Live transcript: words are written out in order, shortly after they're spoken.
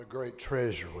great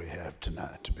treasure we have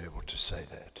tonight to be able to say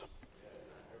that.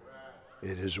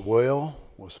 It is well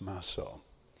with my soul.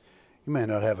 You may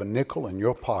not have a nickel in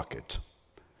your pocket.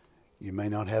 You may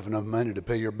not have enough money to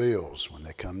pay your bills when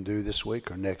they come due this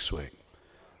week or next week.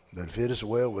 But if it is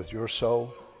well with your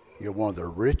soul, you're one of the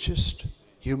richest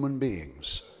human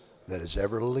beings that has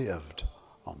ever lived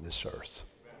on this earth.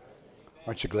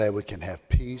 Aren't you glad we can have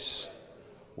peace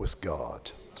with God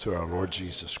through our Lord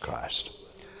Jesus Christ?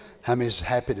 How many is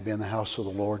happy to be in the house of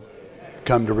the Lord?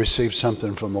 Come to receive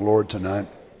something from the Lord tonight.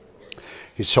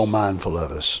 He's so mindful of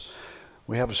us.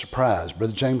 We have a surprise.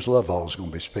 Brother James Loveall is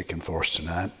going to be speaking for us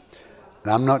tonight.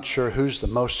 And I'm not sure who's the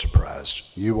most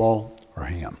surprised, you all or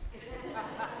him.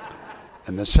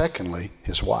 And then secondly,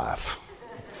 his wife.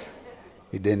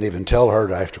 He didn't even tell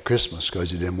her after Christmas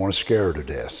because he didn't want to scare her to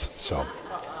death. So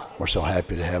we're so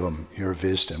happy to have him here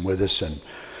visiting with us. And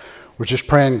we're just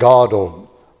praying God will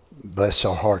bless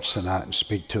our hearts tonight and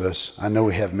speak to us. I know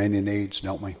we have many needs,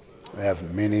 don't we? We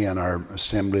have many in our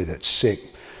assembly that's sick,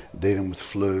 dealing with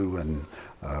flu and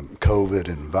COVID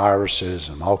and viruses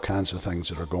and all kinds of things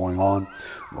that are going on.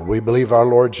 Well, we believe our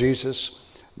Lord Jesus.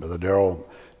 Brother Darrell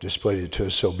displayed it to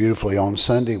us so beautifully on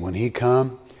Sunday. When he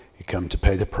come to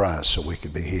pay the price so we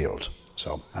could be healed.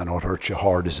 So I know it hurts your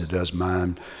heart as it does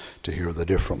mine to hear the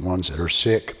different ones that are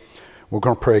sick. We're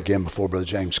going to pray again before Brother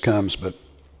James comes, but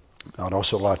I'd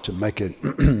also like to make it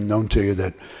known to you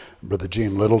that Brother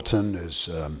Gene Littleton is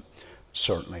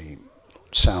certainly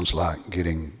sounds like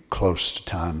getting close to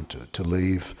time to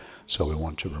leave, so we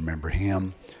want to remember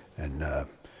him. And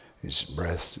his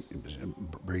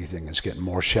breathing is getting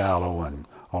more shallow and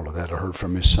all of that. I heard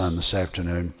from his son this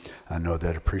afternoon. I know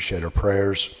that. Appreciate our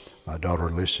prayers. My daughter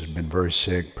Lisa has been very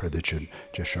sick. Pray that you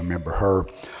just remember her.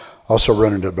 Also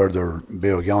run into Brother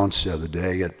Bill Yance the other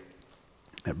day at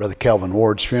Brother Calvin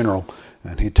Ward's funeral,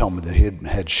 and he told me that he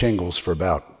had shingles for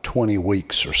about 20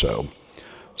 weeks or so.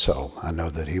 So I know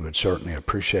that he would certainly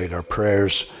appreciate our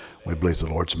prayers. We believe the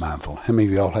Lord's mindful. How many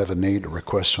of y'all have a need or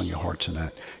request on your heart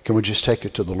tonight? Can we just take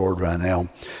it to the Lord right now,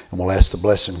 and we'll ask the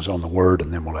blessings on the word,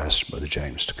 and then we'll ask Brother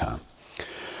James to come.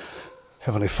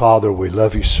 Heavenly Father, we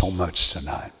love you so much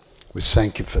tonight. We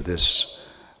thank you for this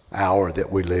hour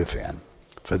that we live in,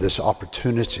 for this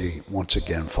opportunity once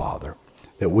again, Father,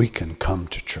 that we can come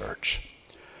to church.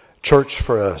 Church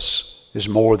for us is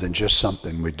more than just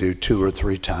something we do 2 or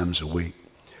 3 times a week.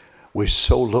 We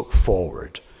so look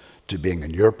forward to being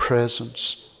in your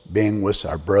presence, being with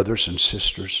our brothers and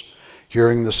sisters,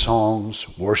 hearing the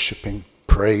songs, worshiping,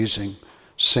 praising,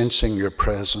 sensing your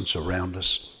presence around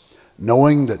us,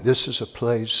 knowing that this is a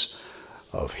place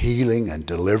of healing and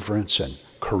deliverance and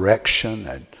correction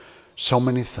and so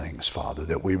many things, Father,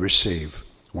 that we receive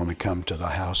when we come to the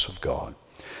house of God.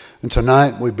 And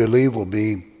tonight we believe will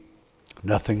be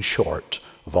nothing short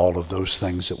of all of those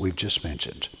things that we've just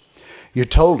mentioned. You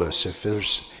told us if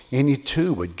there's any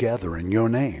 2 would gather in your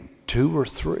name, 2 or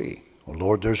 3. Well,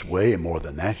 Lord, there's way more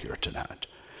than that here tonight.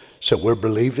 So we're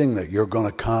believing that you're going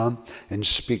to come and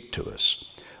speak to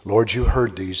us. Lord, you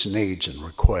heard these needs and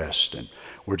requests, and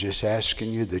we're just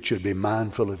asking you that you'd be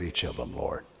mindful of each of them,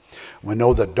 Lord. We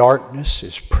know the darkness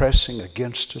is pressing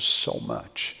against us so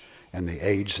much in the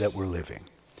age that we're living.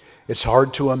 It's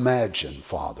hard to imagine,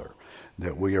 Father,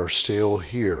 that we are still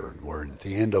here. We're at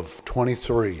the end of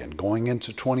 23 and going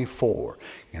into 24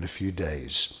 in a few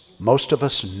days. Most of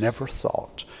us never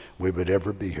thought we would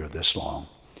ever be here this long.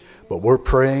 But we're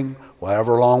praying,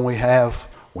 however long we have,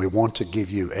 we want to give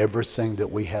you everything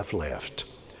that we have left.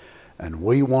 And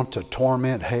we want to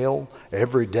torment hell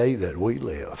every day that we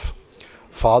live.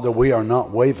 Father, we are not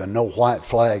waving no white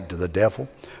flag to the devil,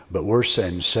 but we're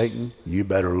saying, Satan, you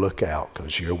better look out,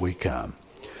 because here we come.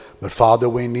 But Father,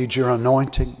 we need your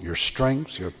anointing, your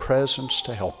strength, your presence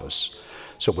to help us.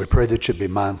 So we pray that you'd be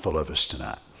mindful of us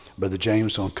tonight. Brother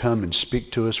James will come and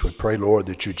speak to us. We pray, Lord,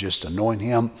 that you just anoint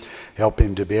him, help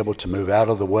him to be able to move out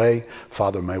of the way.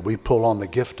 Father, may we pull on the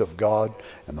gift of God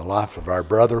and the life of our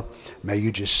brother. May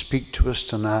you just speak to us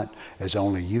tonight as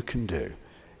only you can do.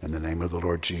 In the name of the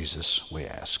Lord Jesus, we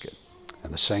ask it.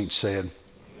 And the saints said,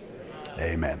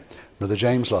 Amen. Brother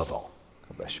James Loveall.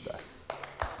 God bless you, back.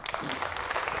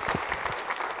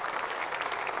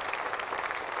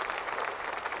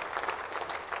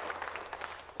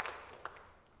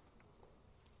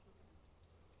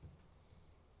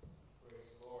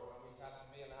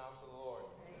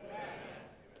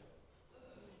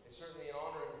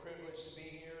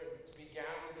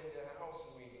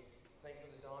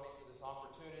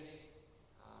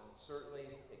 Certainly,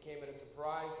 it came as a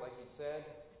surprise, like he said,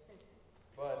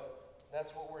 but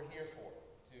that's what we're here for,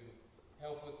 to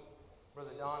help with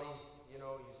Brother Donnie. You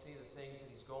know, you see the things that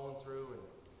he's going through, and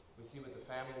We see what the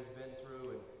family's been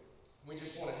through, and we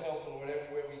just want to help in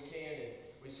whatever way we can. And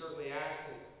we certainly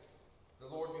ask that the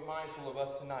Lord be mindful of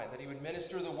us tonight, that He would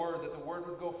minister the Word, that the Word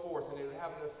would go forth, and it would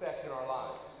have an effect in our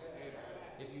lives.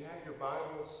 If you have your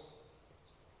Bibles,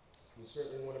 we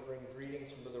certainly want to bring greetings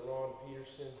from Brother Ron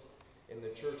Peterson in the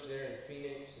church there in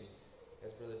Phoenix. And as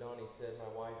Brother Donnie said,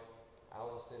 my wife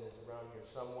Allison is around here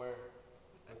somewhere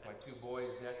with my two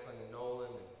boys, Declan and Nolan,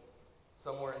 and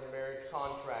somewhere in the marriage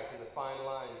contract in the fine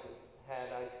lines that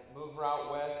had I move her out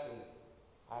west and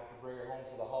I have to bring her home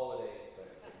for the holidays.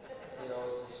 But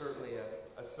this is certainly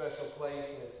a special place,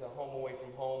 and it's a home away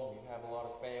from home. We have a lot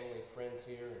of family and friends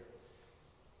here.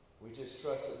 And we just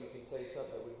trust that we can say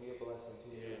something that would be a blessing to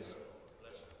you.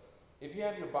 If you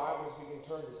have your Bibles, we can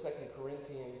turn to 2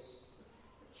 Corinthians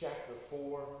chapter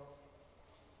 4.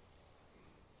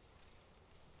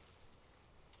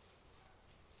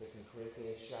 2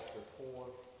 Corinthians chapter 4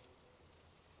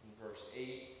 and verse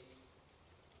 8.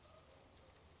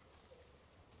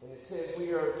 And it says,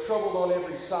 "We are troubled on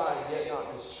every side, yet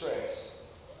not distressed.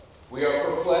 We are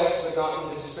perplexed, but not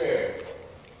in despair.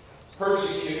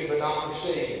 Persecuted, but not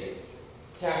forsaken.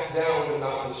 Cast down, but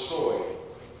not destroyed.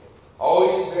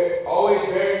 Always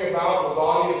bearing about the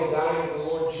body of the dying of the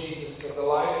Lord Jesus, that the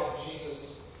life of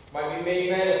Jesus might be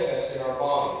made manifest in our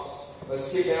bodies." Let's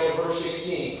skip down to verse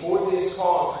 16. "For this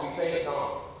cause we faint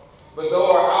not. But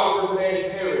though our outward man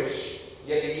perish,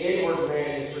 yet the inward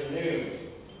man is renewed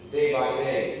day by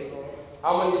day."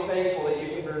 How many is thankful that you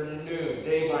can be renewed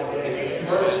day by day? His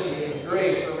mercy and His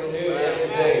grace are renewed every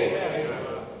day.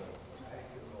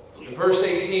 In verse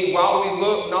 18, "While we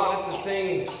look not at the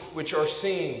things which are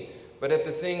seen, but at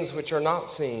the things which are not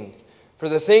seen. For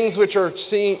the things which are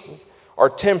seen are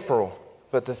temporal,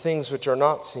 but the things which are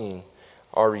not seen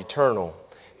are eternal."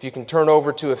 If you can turn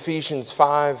over to Ephesians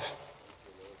 5.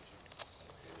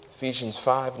 Ephesians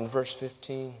 5 and verse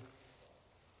 15.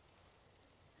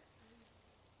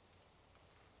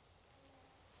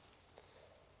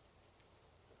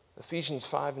 Ephesians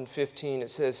 5 and 15, it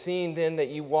says, "Seeing then that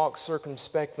you walk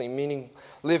circumspectly," meaning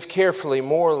live carefully,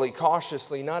 morally,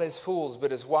 cautiously, not as fools,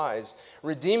 but as wise,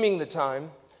 "redeeming the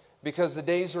time, because the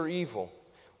days are evil.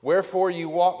 Wherefore you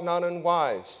walk not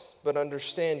unwise, but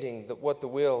understanding that what the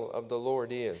will of the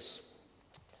Lord is."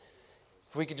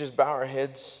 If we could just bow our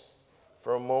heads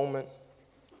for a moment.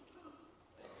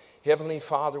 Heavenly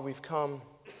Father, we've come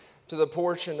to the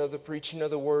portion of the preaching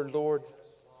of the Word, Lord.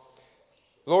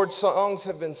 Lord, songs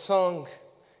have been sung,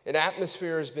 an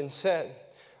atmosphere has been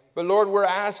set. But Lord, we're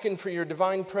asking for your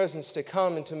divine presence to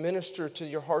come and to minister to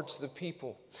your hearts of the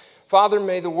people. Father,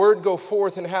 may the word go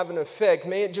forth and have an effect.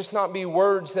 May it just not be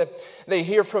words that they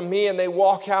hear from me and they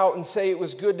walk out and say it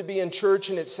was good to be in church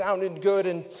and it sounded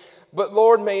good. But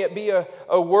Lord, may it be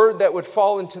a word that would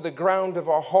fall into the ground of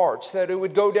our hearts, that it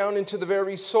would go down into the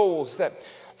very souls, that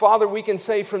Father, we can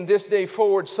say from this day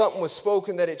forward something was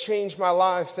spoken, that it changed my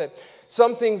life, that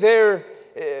something there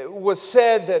was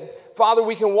said, that Father,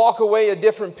 we can walk away a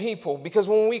different people. Because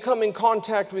when we come in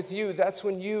contact with you, that's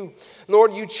when you,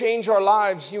 Lord, you change our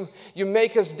lives. You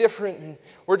make us different. And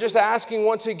we're just asking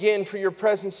once again for your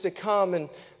presence to come. And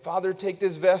Father, take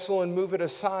this vessel and move it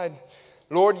aside.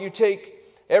 Lord, you take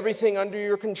everything under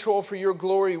your control for your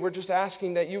glory. We're just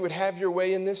asking that you would have your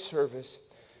way in this service.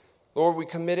 Lord, we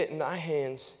commit it in thy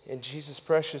hands. In Jesus'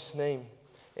 precious name,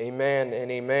 amen and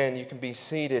amen. You can be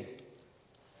seated.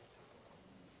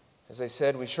 As I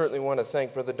said, we certainly want to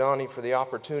thank Brother Donnie for the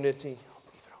opportunity.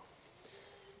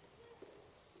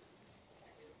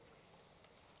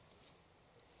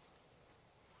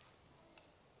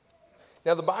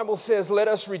 Now the Bible says, let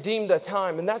us redeem the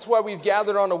time. And that's why we've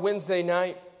gathered on a Wednesday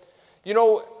night. You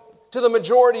know, to the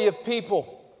majority of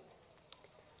people,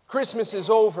 Christmas is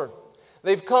over.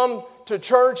 They've come to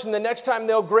church and the next time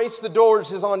they'll grace the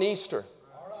doors is on Easter.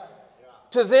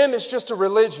 To them, it's just a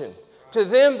religion. To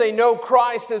them, they know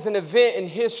Christ as an event in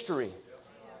history.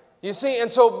 You see, and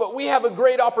so, but we have a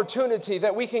great opportunity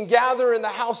that we can gather in the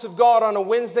house of God on a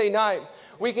Wednesday night.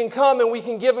 We can come and we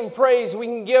can give Him praise. We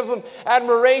can give Him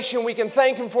admiration. We can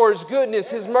thank Him for His goodness,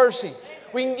 His mercy.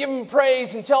 We can give Him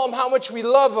praise and tell Him how much we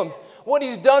love Him, what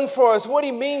He's done for us, what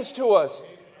He means to us.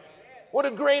 What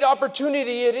a great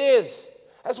opportunity it is.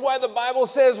 That's why the Bible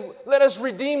says, let us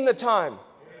redeem the time.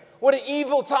 What an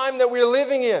evil time that we're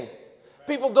living in.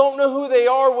 People don't know who they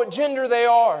are, what gender they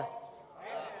are.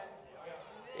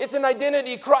 It's an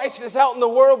identity crisis out in the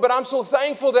world, but I'm so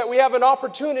thankful that we have an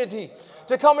opportunity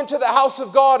to come into the house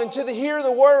of God and to hear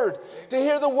the word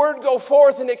go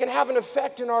forth, and it can have an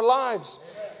effect in our lives.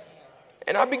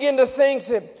 And I begin to think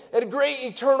that a great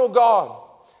eternal God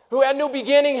who had no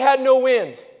beginning, had no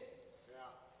end,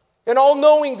 an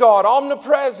all-knowing God,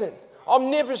 omnipresent,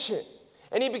 omnipotent.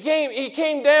 And he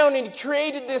came down and he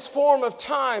created this form of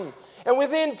time. And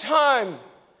within time,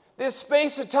 this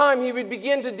space of time, he would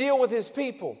begin to deal with his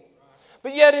people.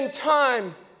 But yet in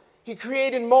time, he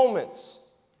created moments.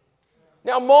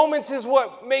 Now, moments is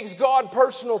what makes God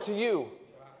personal to you.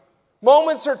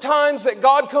 Moments are times that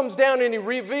God comes down and he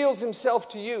reveals himself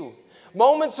to you.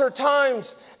 Moments are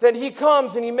times that he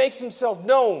comes and he makes himself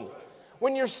known.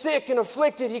 When you're sick and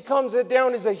afflicted, he comes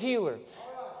down as a healer.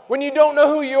 When you don't know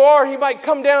who you are, he might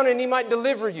come down and he might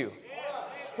deliver you.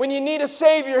 When you need a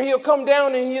Savior, he'll come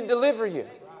down and he'll deliver you.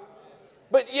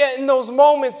 But yet in those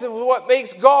moments is what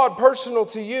makes God personal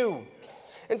to you.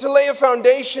 And to lay a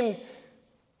foundation,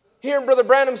 here Brother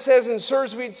Branham says in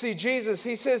Sirs We'd See Jesus,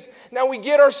 he says, now we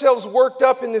get ourselves worked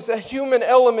up in this a human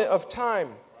element of time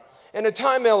and a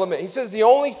time element. He says the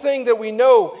only thing that we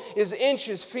know is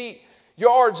inches, feet,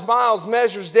 yards, miles,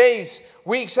 measures, days,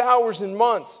 weeks, hours, and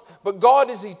months. But God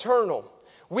is eternal.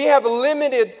 We have a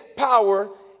limited power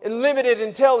and limited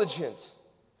intelligence.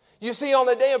 You see, on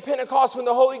the day of Pentecost when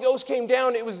the Holy Ghost came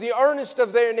down, it was the earnest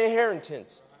of their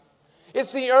inheritance.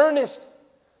 It's the earnest.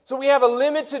 So we have a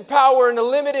limited power and a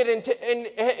limited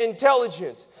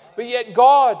intelligence. But yet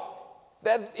God,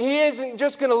 that He isn't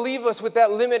just going to leave us with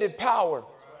that limited power.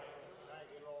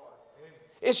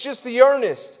 It's just the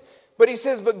earnest. But He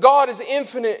says, but God is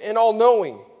infinite and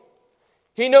all-knowing.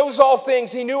 He knows all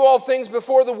things. He knew all things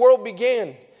before the world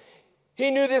began. He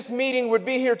knew this meeting would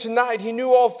be here tonight. He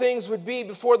knew all things would be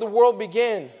before the world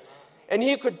began. And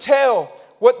He could tell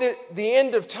what the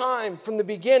end of time from the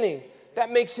beginning. That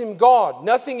makes Him God.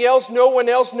 Nothing else, no one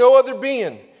else, no other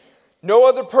being. No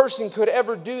other person could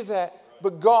ever do that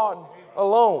but God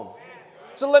alone.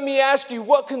 So let me ask you,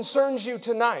 what concerns you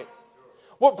tonight?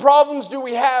 What problems do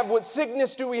we have? What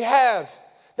sickness do we have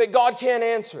that God can't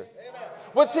answer?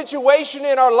 What situation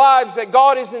in our lives that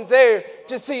God isn't there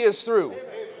to see us through?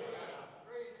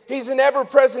 He's an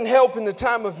ever-present help in the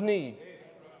time of need.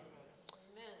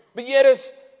 But yet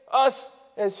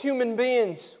as human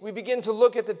beings, we begin to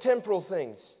look at the temporal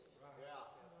things.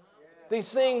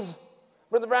 These things,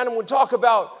 Brother Branham would talk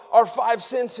about our five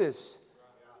senses.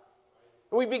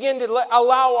 We begin to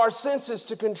allow our senses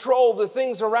to control the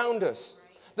things around us,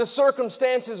 the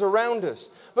circumstances around us.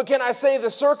 But can I say the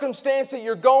circumstance that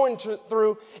you're going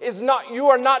through is not, you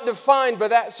are not defined by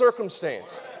that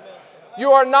circumstance.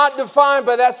 You are not defined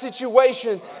by that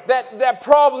situation, that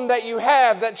problem that you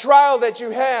have, that trial that you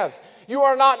have. You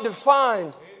are not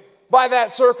defined by that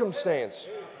circumstance.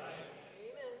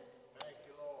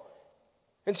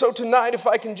 And so tonight, if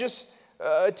I can just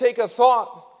take a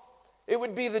thought, it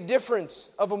would be the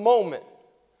difference of a moment.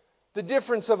 The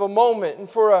difference of a moment. And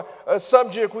for a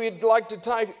subject, we'd like to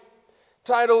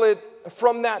title it,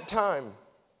 From That Time.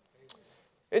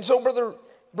 And so Brother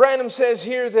Branham says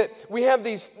here that we have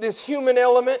this human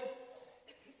element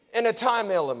and a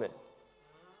time element.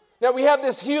 Now we have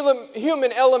this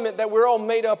human element that we're all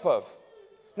made up of.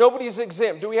 Nobody's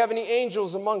exempt. Do we have any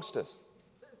angels amongst us?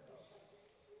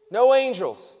 No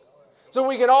angels. So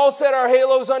we can all set our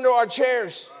halos under our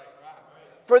chairs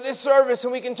for this service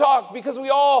and we can talk because we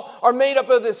all are made up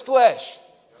of this flesh.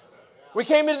 We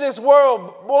came into this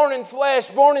world born in flesh,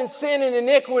 born in sin and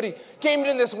iniquity, came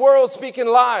into this world speaking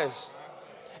lies.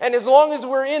 And as long as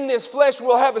we're in this flesh,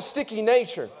 we'll have a sticky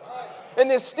nature. And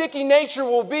this sticky nature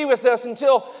will be with us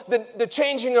until the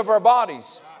changing of our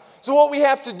bodies. So what we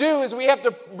have to do is we have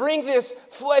to bring this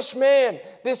flesh man,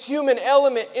 this human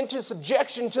element into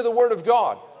subjection to the Word of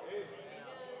God.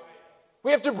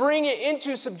 We have to bring it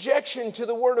into subjection to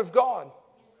the Word of God.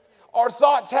 Our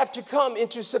thoughts have to come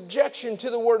into subjection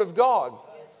to the Word of God.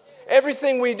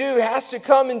 Everything we do has to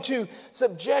come into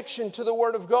subjection to the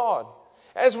Word of God.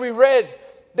 As we read,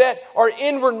 that our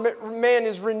inward man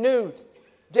is renewed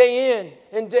day in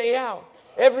and day out.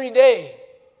 Every day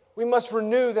we must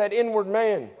renew that inward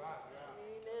man.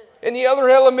 And the other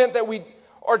element that we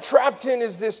are trapped in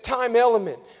is this time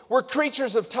element. We're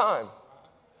creatures of time.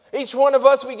 Each one of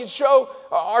us, we can show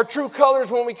our true colors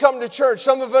when we come to church.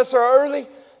 Some of us are early,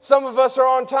 some of us are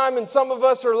on time, and some of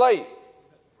us are late.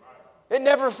 It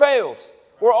never fails.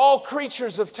 We're all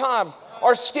creatures of time.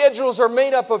 Our schedules are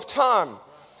made up of time.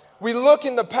 We look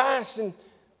in the past and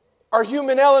our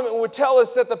human element would tell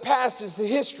us that the past is the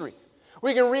history.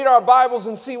 We can read our Bibles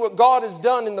and see what God has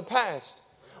done in the past.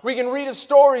 We can read of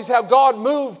stories how God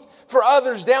moved for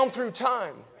others down through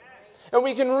time. And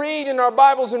we can read in our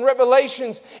Bibles and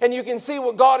Revelations and you can see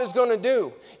what God is going to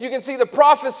do. You can see the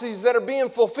prophecies that are being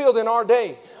fulfilled in our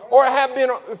day or have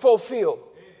been fulfilled.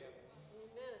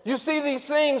 You see, these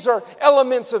things are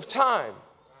elements of time.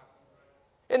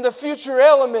 In the future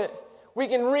element, we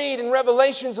can read in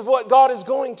Revelations of what God is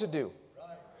going to do.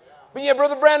 But yet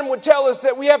Brother Branham would tell us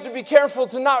that we have to be careful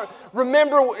to not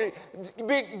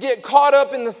get caught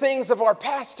up in the things of our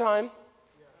pastime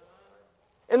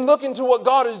and look into what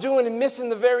God is doing and missing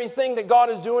the very thing that God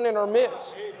is doing in our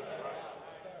midst.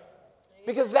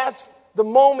 Because that's the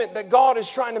moment that God is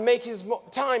trying to make his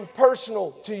time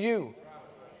personal to you.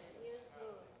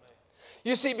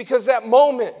 You see, because that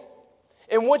moment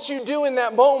and what you do in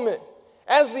that moment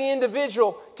as the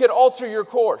individual could alter your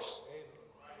course.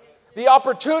 The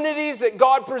opportunities that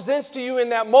God presents to you in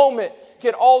that moment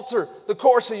can alter the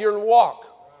course of your walk.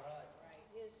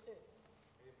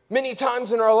 Many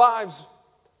times in our lives,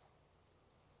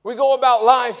 we go about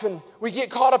life and we get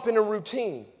caught up in a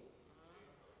routine,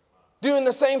 doing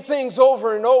the same things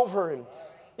over and over. And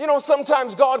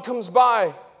sometimes God comes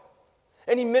by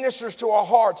and he ministers to our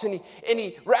hearts and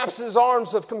he wraps his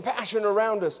arms of compassion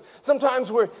around us.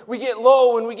 Sometimes we get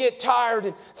low and we get tired,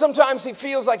 and sometimes he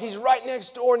feels like he's right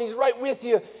next door and he's right with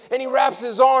you, and he wraps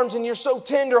his arms and you're so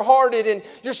tender-hearted and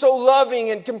you're so loving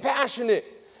and compassionate.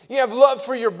 You have love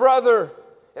for your brother,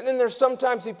 and then there's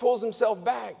sometimes he pulls himself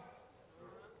back.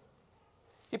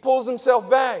 He pulls himself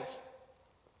back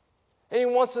and he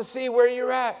wants to see where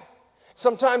you're at.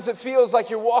 Sometimes it feels like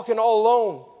you're walking all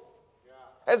alone.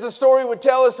 As the story would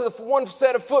tell us, one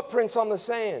set of footprints on the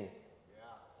sand.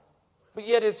 But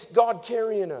yet it's God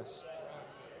carrying us.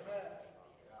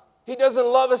 He doesn't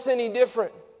love us any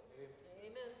different.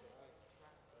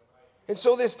 And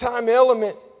so this time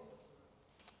element,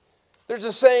 there's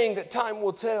a saying that time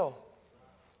will tell.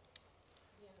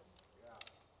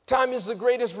 Time is the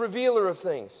greatest revealer of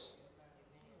things.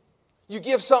 You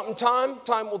give something time,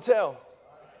 time will tell.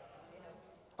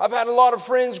 I've had a lot of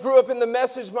friends, grew up in the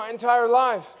message my entire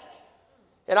life.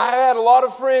 And I had a lot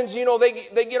of friends,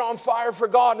 they get on fire for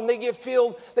God and they get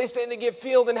filled. They say they get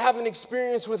filled and have an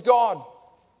experience with God.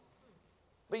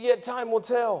 But yet time will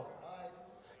tell.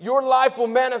 Your life will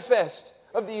manifest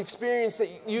of the experience that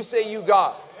you say you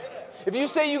got. If you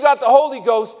say you got the Holy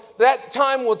Ghost, that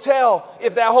time will tell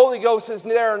if that Holy Ghost is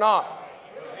there or not.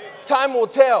 Time will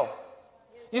tell.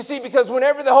 You see, because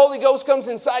whenever the Holy Ghost comes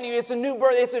inside you, it's a new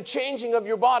birth. It's a changing of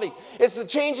your body. It's the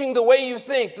changing the way you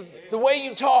think, the way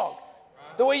you talk,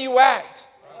 the way you act.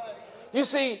 You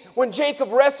see, when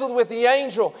Jacob wrestled with the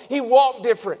angel, he walked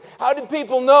different. How did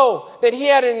people know that he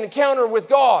had an encounter with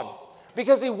God?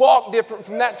 Because he walked different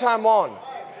from that time on.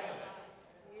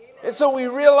 And so we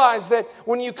realize that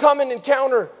when you come and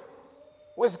encounter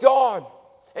with God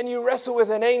and you wrestle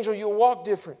with an angel, you'll walk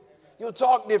different. You'll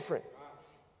talk different.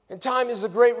 And time is a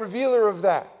great revealer of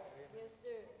that.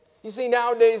 You see,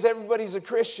 nowadays everybody's a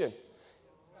Christian.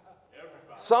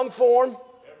 Some form,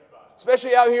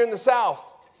 especially out here in the South.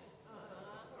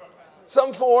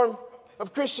 Some form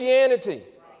of Christianity.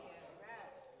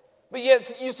 But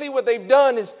yet, you see what they've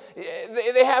done is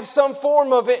they have some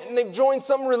form of it and they've joined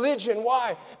some religion.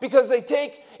 Why? Because they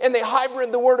take and they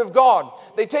hybrid the Word of God.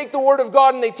 They take the Word of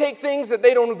God and they take things that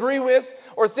they don't agree with,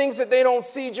 or things that they don't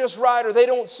see just right, or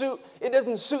it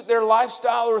doesn't suit their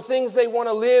lifestyle, or things they want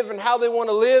to live and how they want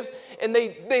to live. And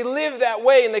they live that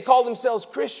way and they call themselves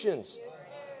Christians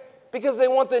because they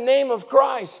want the name of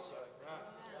Christ.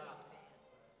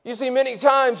 You see, many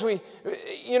times you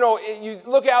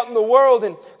look out in the world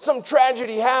and some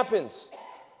tragedy happens.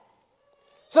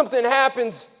 Something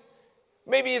happens.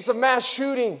 Maybe it's a mass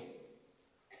shooting.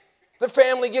 The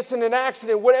family gets in an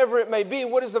accident, whatever it may be.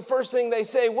 What is the first thing they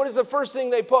say? What is the first thing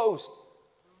they post?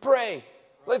 Pray.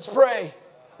 Let's pray.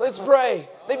 Let's pray.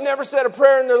 They've never said a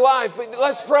prayer in their life, but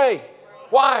let's pray.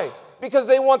 Why? Because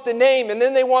they want the name, and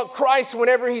then they want Christ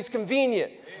whenever he's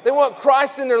convenient. They want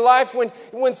Christ in their life when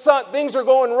things are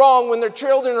going wrong, when their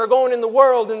children are going in the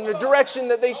world in the direction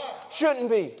that they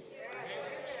shouldn't be.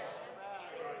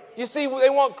 You see, they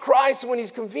want Christ when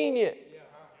he's convenient.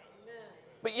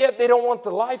 But yet they don't want the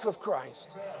life of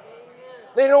Christ.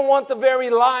 They don't want the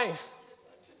very life.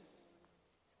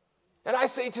 And I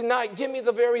say tonight, give me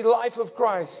the very life of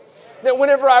Christ. That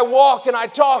whenever I walk and I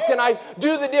talk and I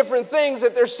do the different things,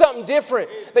 that there's something different.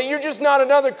 That you're just not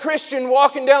another Christian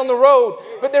walking down the road,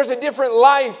 but there's a different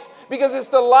life. Because it's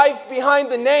the life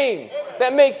behind the name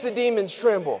that makes the demons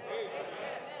tremble.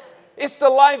 It's the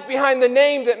life behind the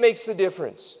name that makes the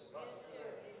difference.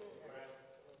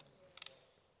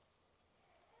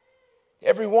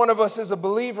 Every one of us as a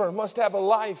believer must have a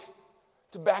life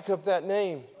to back up that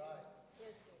name.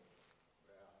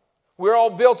 We're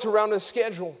all built around a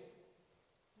schedule.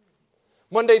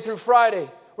 Monday through Friday,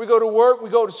 we go to work, we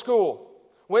go to school.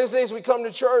 Wednesdays, we come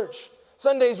to church.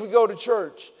 Sundays, we go to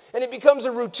church. And it becomes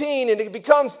a routine, and it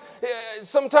becomes,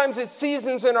 sometimes it's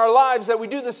seasons in our lives that we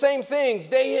do the same things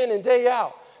day in and day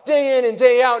out. Day in and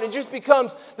day out. It just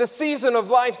becomes the season of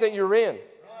life that you're in.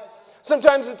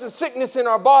 Sometimes it's a sickness in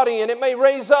our body and it may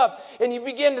raise up and you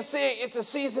begin to see it's a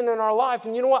season in our life.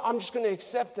 And you know what? I'm just going to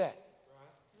accept that.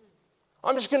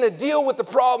 I'm just going to deal with the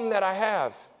problem that I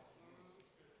have.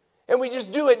 And we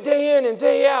just do it day in and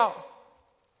day out.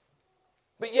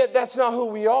 But yet that's not who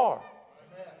we are.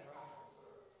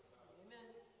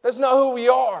 That's not who we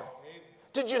are.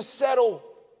 To just settle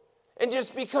and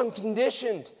just become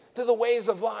conditioned to the ways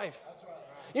of life.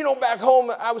 You know, back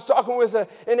home, I was talking with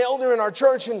an elder in our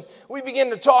church, and we began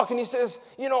to talk, and he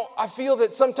says, you know, I feel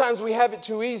that sometimes we have it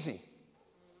too easy.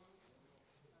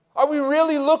 Are we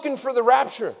really looking for the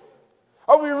rapture?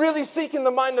 Are we really seeking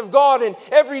the mind of God and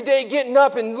every day getting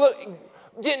up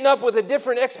with a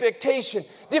different expectation,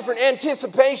 different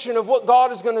anticipation of what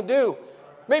God is going to do?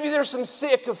 Maybe there's some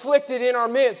sick, afflicted in our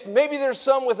midst. Maybe there's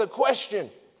some with a question.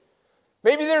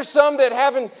 Maybe there's some that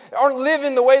aren't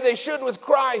living the way they should with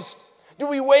Christ. Do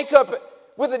we wake up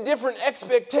with a different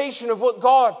expectation of what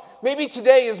God, maybe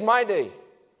today is my day.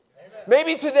 Amen.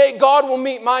 Maybe today God will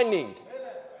meet my need. Amen.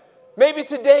 Maybe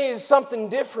today is something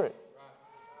different.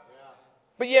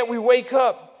 But yet we wake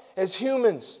up as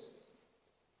humans.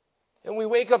 And we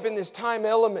wake up in this time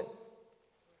element.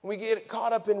 And we get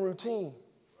caught up in routine.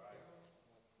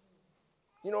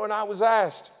 You know, and I was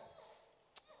asked,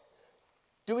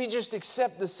 do we just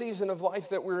accept the season of life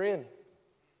that we're in?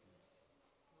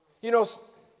 You know,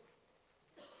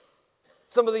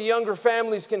 some of the younger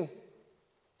families can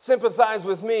sympathize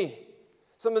with me.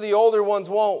 Some of the older ones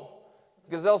won't,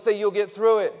 because they'll say you'll get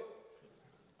through it.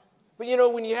 But you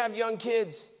know, when you have young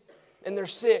kids and they're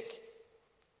sick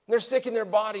in their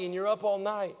body and you're up all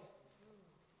night,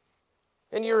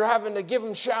 and you're having to give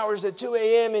them showers at 2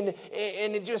 a.m. and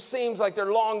it just seems like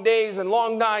they're long days and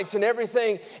long nights and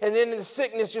everything. And then the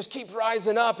sickness just keeps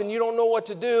rising up and you don't know what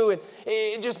to do. And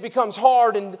it just becomes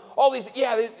hard and all these,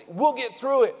 we'll get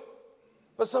through it.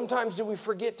 But sometimes do we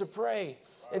forget to pray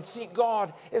and seek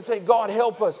God and say, God,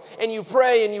 help us. And you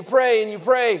pray and you pray and you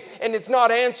pray and it's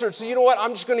not answered. So you know what?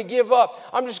 I'm just going to give up.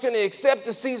 I'm just going to accept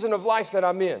the season of life that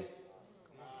I'm in.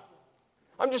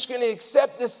 I'm just going to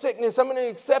accept this sickness. I'm going to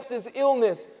accept this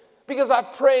illness because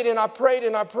I've prayed and I prayed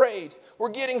and I prayed. We're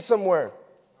getting somewhere.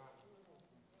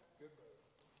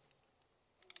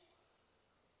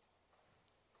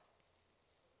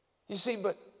 You see,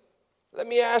 but let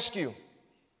me ask you.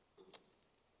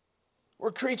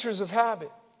 We're creatures of habit.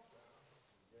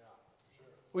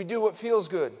 We do what feels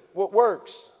good, what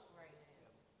works.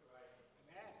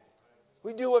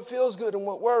 We do what feels good and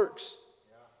what works.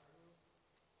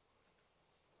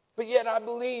 But yet I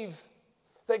believe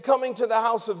that coming to the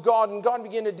house of God, and God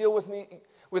began to deal with me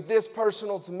with this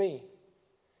personal to me,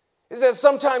 is that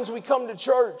sometimes we come to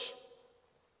church,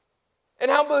 and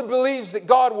how many believes that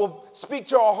God will speak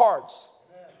to our hearts?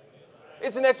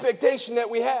 It's an expectation that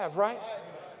we have, right?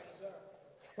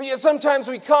 But yet sometimes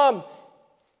we come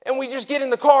and we just get in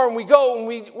the car and we go and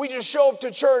we just show up to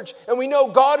church and we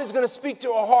know God is going to speak to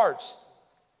our hearts.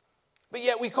 But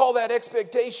yet we call that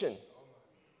expectation.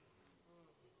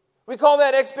 We call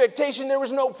that expectation. There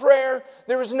was no prayer.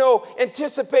 There was no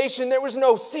anticipation. There was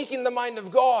no seeking the mind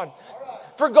of God.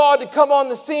 For God to come on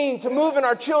the scene, to move in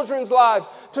our children's lives,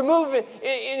 to move in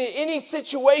any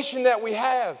situation that we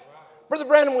have. Brother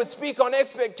Brandon would speak on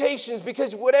expectations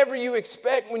because whatever you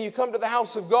expect when you come to the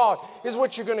house of God is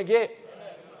what you're going to get.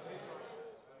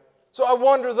 So I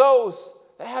wonder those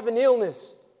that have an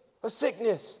illness, a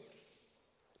sickness.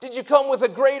 Did you come with a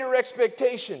greater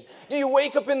expectation? Do you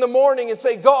wake up in the morning and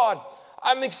say, God,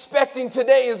 I'm expecting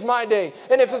today is my day.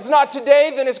 And if it's not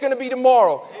today, then it's going to be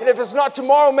tomorrow. And if it's not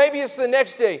tomorrow, maybe it's the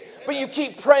next day. But you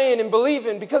keep praying and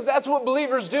believing because that's what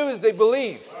believers do is they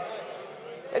believe.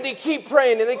 And they keep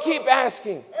praying and they keep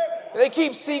asking. And they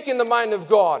keep seeking the mind of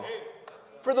God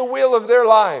for the will of their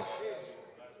life.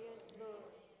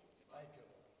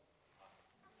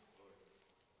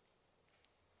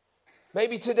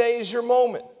 Maybe today is your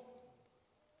moment.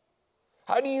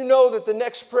 How do you know that the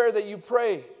next prayer that you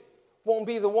pray won't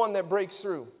be the one that breaks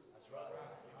through?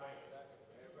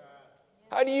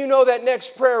 How do you know that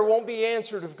next prayer won't be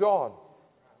answered of God?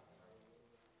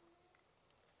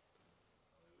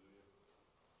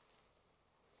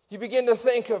 You begin to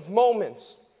think of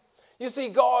moments. You see,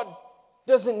 God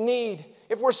doesn't need,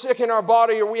 if we're sick in our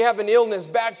body or we have an illness,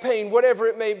 back pain, whatever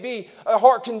it may be, a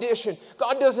heart condition,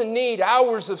 God doesn't need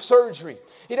hours of surgery.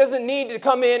 He doesn't need to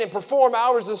come in and perform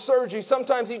hours of surgery.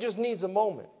 Sometimes He just needs a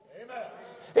moment. Amen.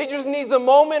 He just needs a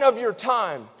moment of your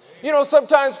time. You know,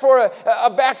 sometimes for a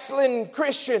backslidden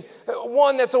Christian,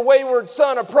 one that's a wayward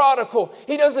son, a prodigal,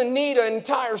 he doesn't need an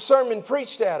entire sermon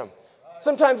preached at him.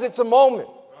 Sometimes it's a moment.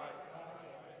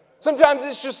 Sometimes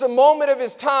it's just a moment of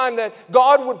his time that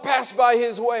God would pass by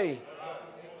his way.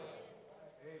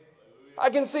 I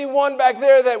can see one back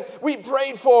there that we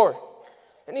prayed for,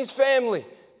 and his family,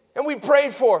 and we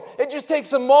prayed for. It just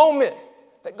takes a moment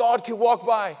that God could walk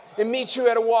by and meet you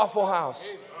at a Waffle House.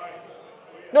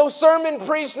 No sermon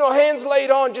preached, no hands laid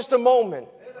on, just a moment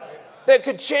that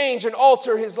could change and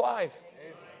alter his life.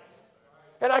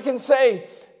 And I can say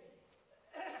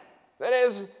that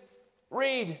as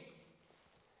Reed,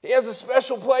 he has a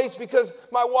special place because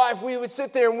my wife, we would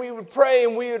sit there and we would pray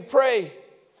and we would pray.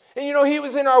 And you know, he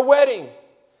was in our wedding,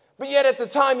 but yet at the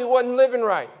time he wasn't living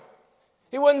right.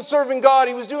 He wasn't serving God.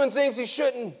 He was doing things he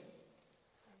shouldn't.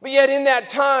 But yet in that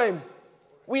time,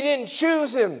 we didn't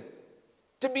choose him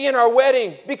to be in our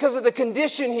wedding because of the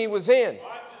condition he was in.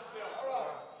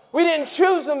 We didn't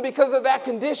choose him because of that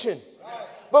condition.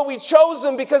 But we chose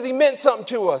him because he meant something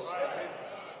to us.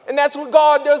 And that's what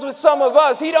God does with some of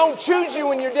us. He don't choose you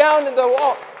when you're down in the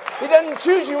wall. He doesn't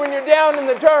choose you when you're down in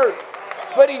the dirt.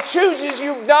 But he chooses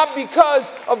you not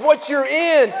because of what you're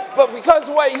in, but because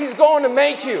of what he's going to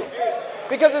make you.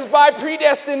 Because it's by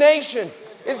predestination.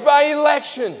 It's by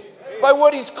election. By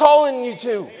what he's calling you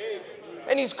to.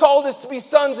 And he's called us to be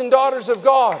sons and daughters of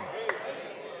God.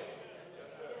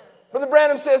 Brother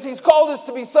Branham says he's called us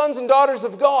to be sons and daughters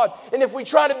of God. And if we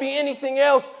try to be anything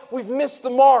else, we've missed the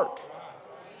mark.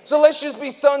 So let's just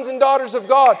be sons and daughters of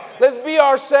God. Let's be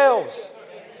ourselves.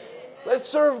 Let's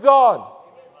serve God.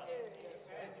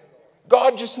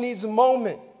 God just needs a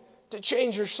moment to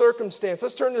change your circumstance.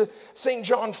 Let's turn to St.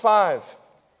 John 5.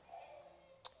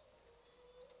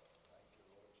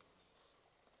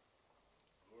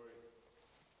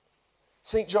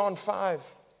 St. John 5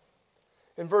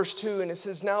 in verse 2, and it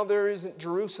says, "Now there is in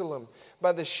Jerusalem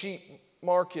by the sheep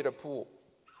market a pool,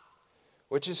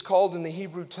 which is called in the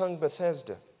Hebrew tongue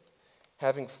Bethesda,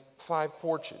 having 5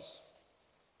 porches."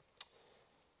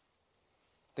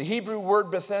 The Hebrew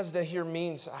word Bethesda here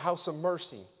means a house of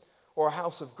mercy or a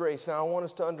house of grace. Now I want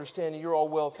us to understand, and you're all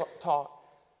well taught,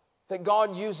 that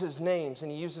God uses names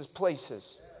and he uses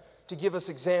places to give us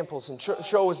examples and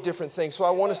show us different things. So I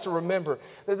want us to remember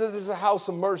that this is a house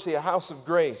of mercy, a house of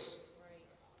grace.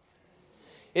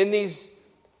 In these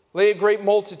lay a great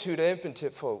multitude of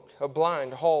impotent folk, a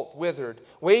blind, halt, withered,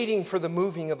 waiting for the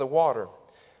moving of the water.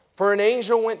 For an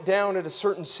angel went down at a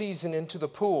certain season into the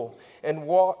pool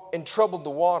and troubled the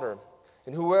water.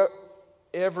 And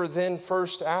whoever then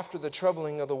first after the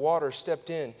troubling of the water stepped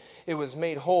in, it was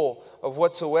made whole of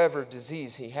whatsoever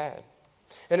disease he had.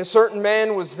 And a certain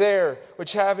man was there,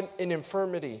 which had an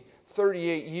infirmity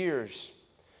 38 years.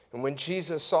 And when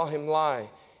Jesus saw him lie,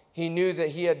 he knew that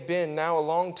he had been now a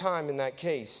long time in that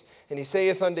case. And he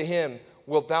saith unto him,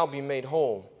 Wilt thou be made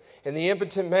whole? And the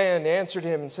impotent man answered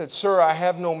him and said, Sir, I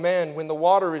have no man when the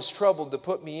water is troubled to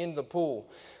put me in the pool.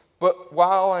 But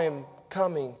while I am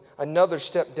coming, another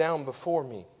stepped down before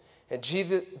me. And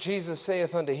Jesus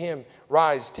saith unto him,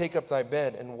 Rise, take up thy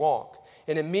bed, and walk.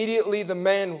 And immediately the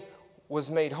man was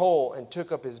made whole, and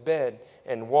took up his bed,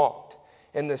 and walked.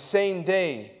 And the same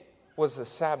day was the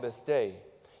Sabbath day.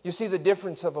 You see the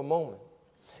difference of a moment.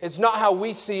 It's not how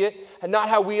we see it, and not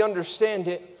how we understand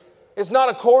it. It's not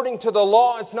according to the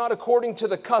law. It's not according to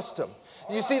the custom.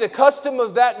 You see, the custom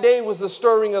of that day was the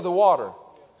stirring of the water.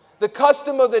 The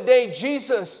custom of the day,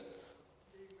 Jesus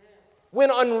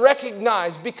went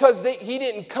unrecognized because he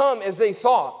didn't come as they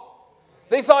thought.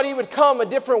 They thought he would come a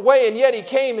different way, and yet he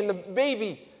came in the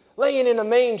baby laying in a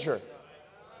manger.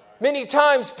 Many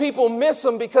times people miss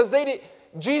him because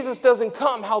Jesus doesn't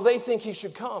come how they think he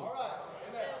should come.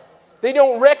 They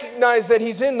don't recognize that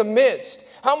he's in the midst.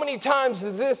 How many times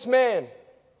did this man,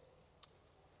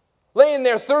 laying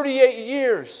there 38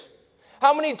 years,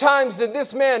 how many times did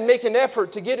this man make an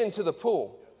effort to get into the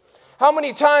pool? How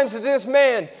many times did this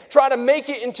man try to make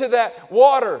it into that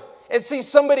water and see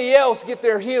somebody else get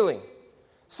their healing?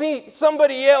 See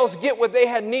somebody else get what they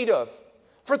had need of?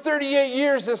 For 38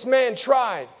 years, this man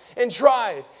tried and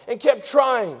kept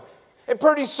trying. And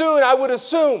pretty soon, I would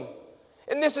assume,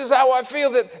 and this is how I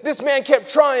feel, that this man kept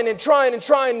trying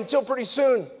until pretty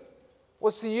soon,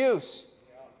 what's the use?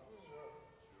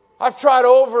 I've tried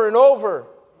over and over.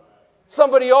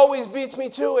 Somebody always beats me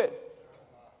to it.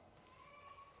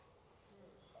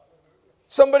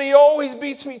 Somebody always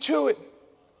beats me to it.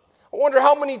 I wonder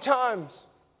how many times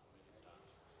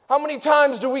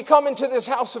do we come into this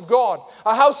house of God,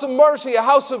 a house of mercy, a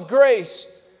house of grace,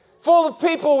 full of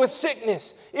people with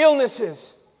sickness,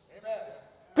 illnesses,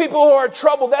 people who are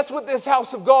troubled. That's what this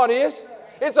house of God is.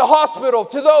 It's a hospital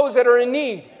to those that are in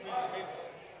need.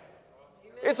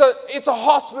 It's a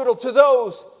hospital to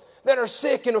those that are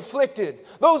sick and afflicted,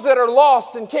 those that are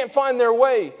lost and can't find their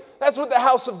way. That's what the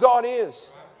house of God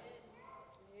is.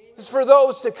 It's for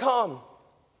those to come.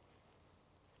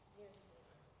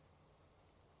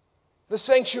 The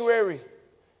sanctuary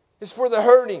is for the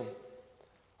hurting,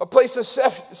 a place of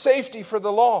safety for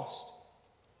the lost.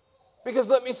 Because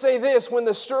let me say this, when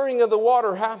the stirring of the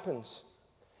water happens,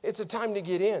 it's a time to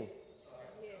get in.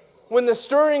 When the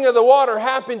stirring of the water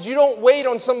happens, you don't wait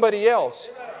on somebody else.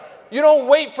 You don't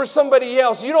wait for somebody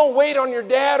else. You don't wait on your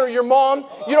dad or your mom.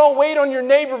 You don't wait on your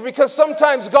neighbor, because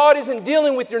sometimes God isn't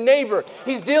dealing with your neighbor.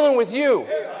 He's dealing with you.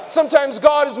 Sometimes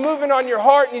God is moving on your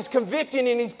heart and He's convicting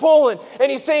and He's pulling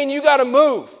and He's saying you got to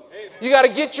move. You got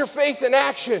to get your faith in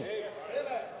action.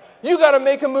 You got to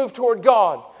make a move toward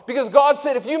God, because God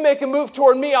said if you make a move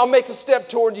toward me, I'll make a step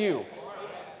toward you.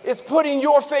 It's putting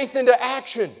your faith into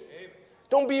action.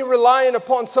 Don't be relying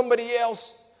upon somebody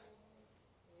else,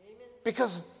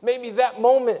 because maybe that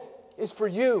moment is for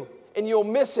you and you'll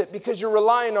miss it because you're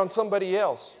relying on somebody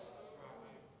else.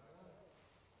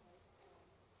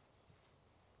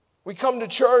 We come to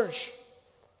church,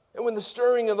 and when the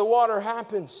stirring of the water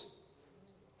happens,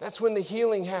 that's when the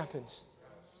healing happens.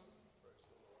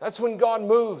 That's when God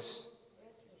moves.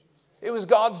 It was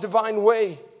God's divine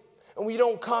way, and we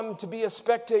don't come to be a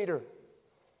spectator.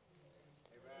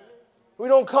 We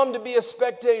don't come to be a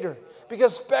spectator,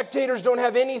 because spectators don't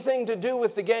have anything to do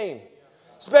with the game.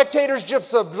 Spectators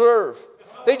just observe.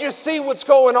 They just see what's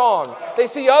going on. They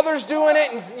see others doing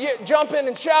it and jumping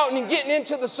and shouting and getting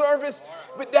into the service,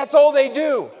 but that's all they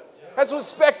do. That's what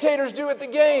spectators do at the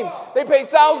game. They pay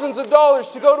thousands of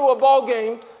dollars to go to a ball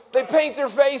game. They paint their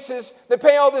faces. They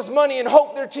pay all this money and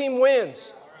hope their team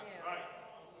wins.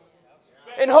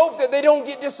 And hope that they don't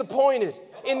get disappointed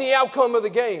in the outcome of the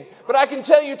game. But I can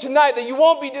tell you tonight that you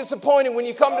won't be disappointed when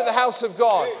you come to the house of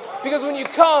God. Because when you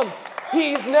come,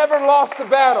 He's never lost the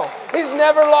battle. He's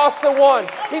never lost the one.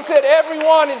 He said,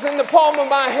 everyone is in the palm of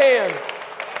my hand.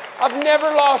 I've never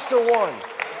lost a one.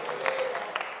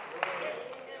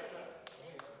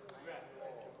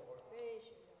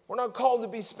 We're not called to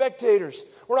be spectators.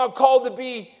 We're not called to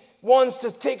be ones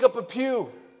to take up a pew.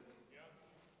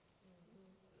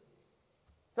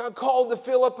 We're not called to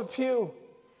fill up a pew.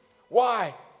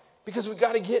 Why? Because we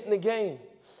got to get in the game.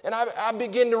 And I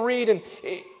begin to read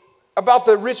about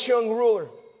the rich young ruler.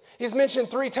 He's mentioned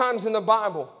 3 times in the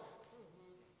Bible.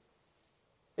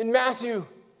 In Matthew,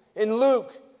 in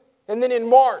Luke, and then in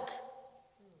Mark.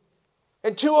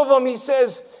 And 2 of them he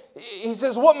says,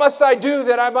 what must I do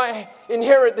that I might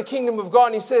inherit the kingdom of God?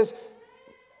 And he says,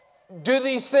 do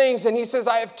these things. And he says,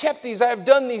 I have kept these. I have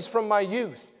done these from my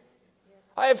youth.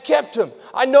 I have kept them.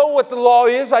 I know what the law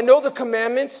is. I know the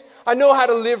commandments. I know how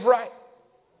to live right.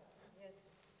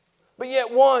 But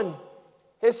yet one,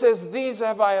 it says, these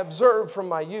have I observed from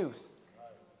my youth.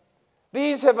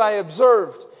 These have I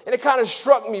observed. And it kind of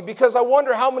struck me, because I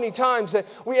wonder how many times that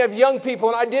we have young people,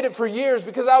 and I did it for years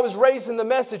because I was raised in the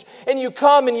message, and you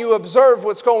come and you observe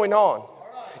what's going on.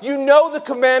 You know the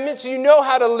commandments, you know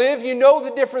how to live, you know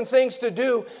the different things to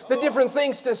do, the different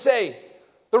things to say,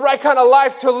 the right kind of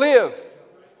life to live,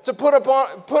 to put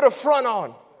a front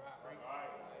on.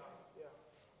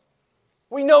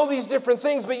 We know these different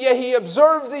things, but yet he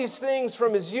observed these things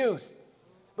from his youth,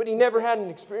 but he never had an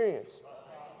experience.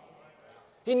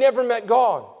 He never met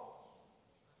God.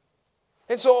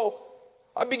 And so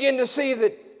I begin to see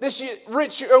that this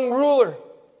rich young ruler,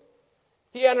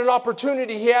 he had an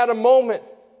opportunity, he had a moment,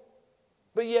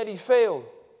 but yet he failed.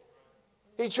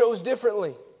 He chose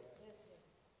differently.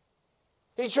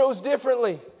 He chose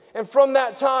differently. And from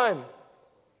that time,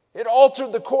 it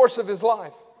altered the course of his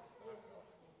life.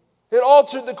 It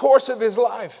altered the course of his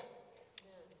life.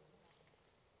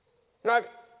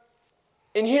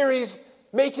 And here he's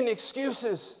making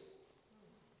excuses.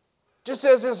 Just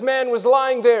as this man was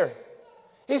lying there.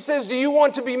 He says, do you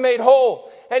want to be made whole?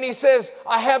 And he says,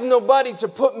 I have nobody to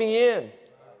put me in.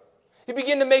 He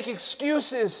began to make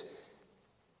excuses.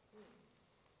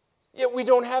 Yet we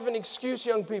don't have an excuse,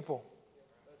 young people.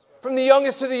 From the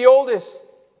youngest to the oldest.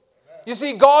 You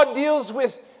see, God deals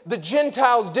with the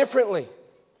Gentiles differently.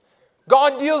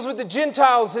 God deals with the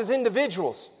Gentiles as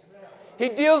individuals. He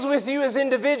deals with you as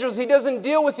individuals. He doesn't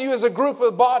deal with you as a group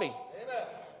of body.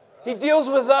 He deals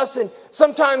with us, and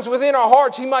sometimes within our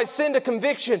hearts, He might send a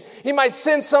conviction. He might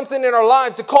send something in our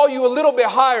life to call you a little bit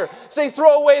higher. Say,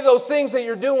 throw away those things that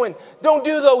you're doing. Don't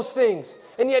do those things.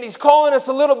 And yet He's calling us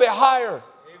a little bit higher.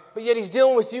 But yet He's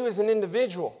dealing with you as an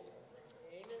individual.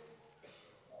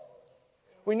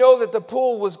 We know that the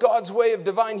pool was God's way of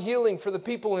divine healing for the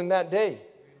people in that day.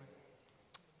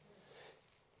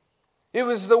 It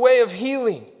was the way of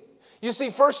healing. You see,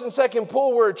 first and second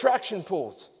pool were attraction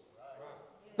pools.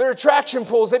 They're attraction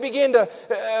pools. They began to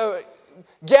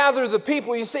gather the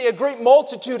people. You see, a great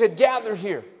multitude had gathered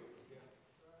here.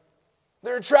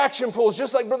 They're attraction pools,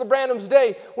 just like Brother Branham's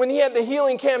day when he had the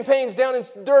healing campaigns down in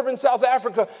Durban, South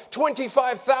Africa.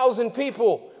 25,000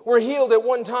 people were healed at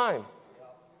one time.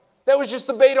 That was just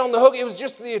the bait on the hook. It was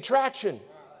just the attraction.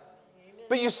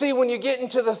 But you see, when you get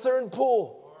into the third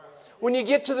pool, when you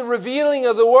get to the revealing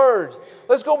of the Word,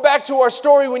 let's go back to our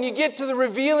story. When you get to the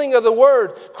revealing of the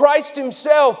Word, Christ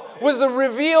Himself was the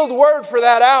revealed Word for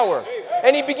that hour.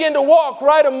 And He began to walk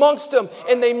right amongst them,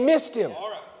 and they missed Him.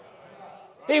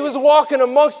 He was walking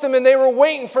amongst them, and they were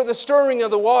waiting for the stirring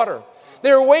of the water.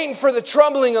 They were waiting for the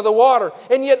troubling of the water,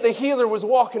 and yet the healer was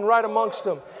walking right amongst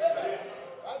them.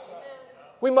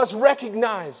 We must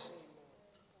recognize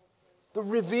the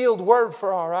revealed Word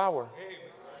for our hour.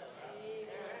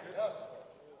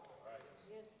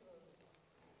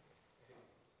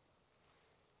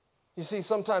 You see,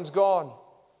 sometimes God,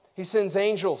 He sends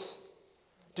angels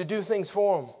to do things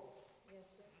for Him.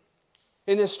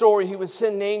 In this story, He would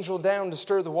send an angel down to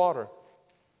stir the water.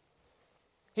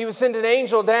 He would send an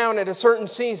angel down at a certain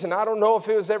season. I don't know if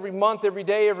it was every month, every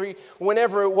day,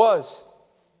 whenever it was.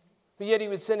 But yet He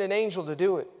would send an angel to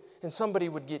do it, and somebody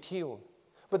would get healed.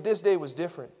 But this day was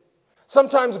different.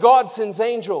 Sometimes God sends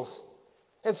angels,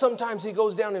 and sometimes He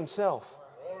goes down Himself.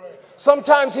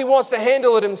 Sometimes He wants to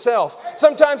handle it Himself.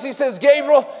 Sometimes He says,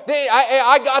 Gabriel,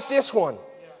 I got this one.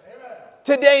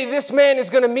 Today, this man is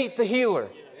going to meet the healer.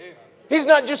 He's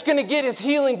not just going to get his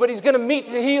healing, but he's going to meet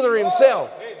the healer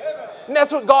himself. And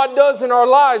that's what God does in our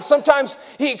lives. Sometimes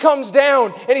He comes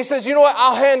down and He says, you know what,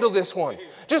 I'll handle this one.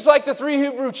 Just like the 3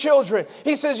 Hebrew children.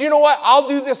 He says, you know what, I'll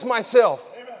do this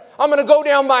myself. I'm going to go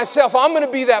down myself. I'm going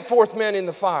to be that fourth man in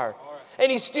the fire.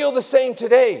 And He's still the same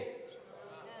today.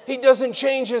 He doesn't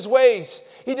change His ways.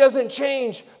 He doesn't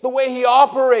change the way He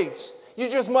operates. You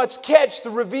just must catch the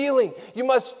revealing. You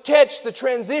must catch the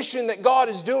transition that God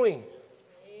is doing.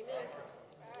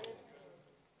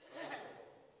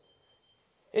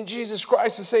 And Jesus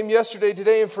Christ the same yesterday,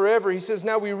 today, and forever. He says,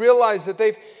 now we realize that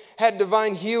they've had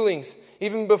divine healings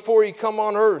even before He come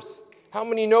on earth. How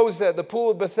many knows that? The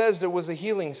pool of Bethesda was a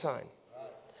healing sign.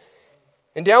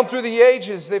 And down through the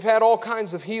ages, they've had all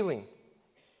kinds of healing.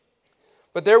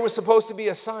 But there was supposed to be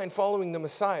a sign following the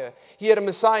Messiah. He had a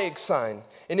Messianic sign.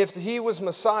 And if He was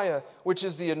Messiah, which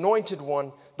is the anointed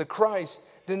one, the Christ,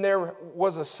 then there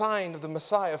was a sign of the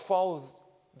Messiah followed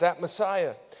that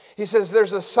Messiah. He says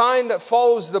there's a sign that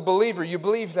follows the believer. You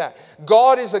believe that?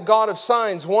 God is a God of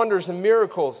signs, wonders, and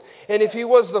miracles. And if He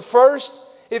was the first,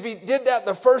 if He did that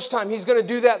the first time, He's going to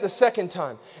do that the second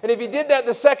time. And if He did that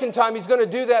the second time, He's going to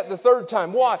do that the third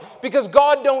time. Why? Because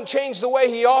God don't change the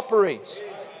way He operates.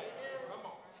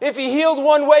 If He healed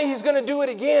one way, He's going to do it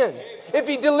again. If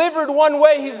He delivered one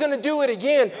way, He's going to do it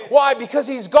again. Why? Because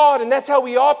He's God, and that's how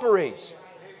He operates.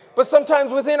 But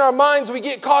sometimes within our minds, we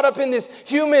get caught up in this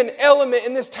human element,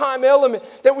 in this time element,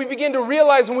 that we begin to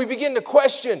realize and we begin to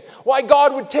question why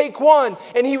God would take one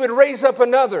and He would raise up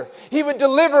another. He would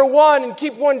deliver one and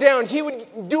keep one down. He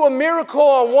would do a miracle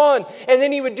on one and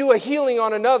then He would do a healing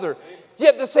on another.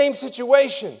 Yet the same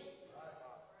situation.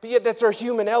 But yet that's our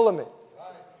human element.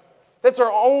 That's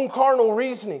our own carnal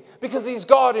reasoning because He's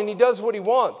God and He does what He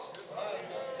wants.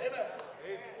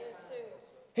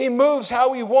 He moves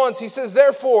how He wants. He says,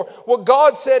 therefore, what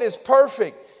God said is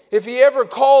perfect. If He ever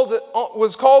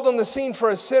was called on the scene for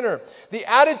a sinner, the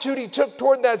attitude He took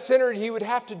toward that sinner, He would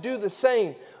have to do the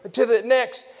same to the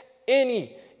next,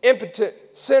 any impotent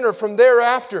sinner from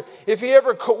thereafter. If He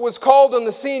ever was called on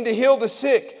the scene to heal the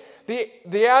sick,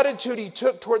 the attitude He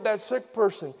took toward that sick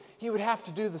person, He would have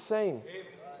to do the same.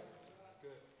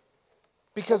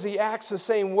 Because He acts the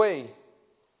same way.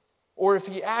 Or if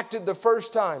He acted the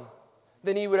first time,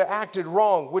 then He would have acted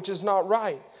wrong, which is not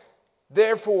right.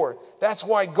 Therefore, that's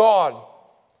why God,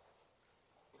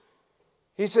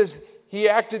 He says He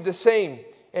acted the same,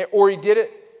 or He did it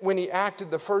when He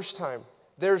acted the first time.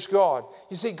 There's God.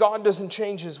 You see, God doesn't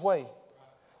change His way.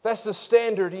 That's the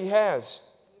standard He has.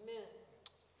 Amen.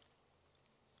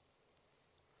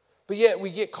 But yet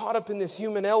we get caught up in this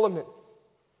human element.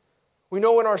 We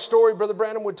know in our story, Brother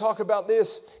Branham would talk about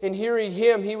this. In hearing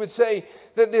him, he would say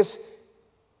that this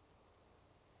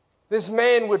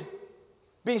man would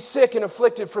be sick and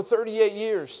afflicted for 38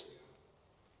 years.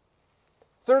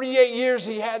 38 years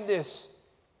he had this.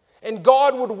 And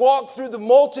God would walk through the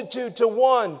multitude to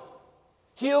one,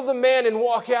 heal the man and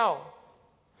walk out.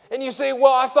 And you say,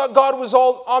 well, I thought God was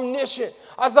all omniscient.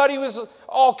 I thought He was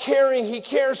all caring. He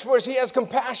cares for us. He has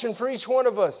compassion for each one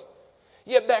of us.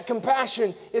 Yet that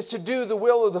compassion is to do the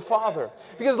will of the Father.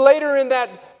 Because later in that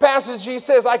passage He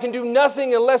says, I can do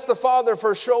nothing unless the Father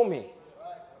first show me.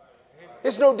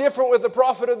 It's no different with the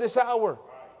prophet of this hour.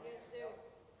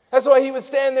 That's why he would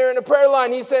stand there in a prayer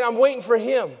line. He said, I'm waiting for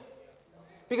Him.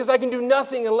 Because I can do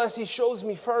nothing unless He shows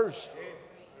me first.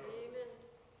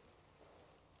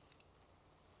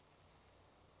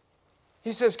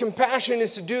 He says compassion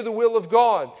is to do the will of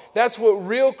God. That's what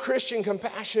real Christian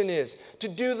compassion is, to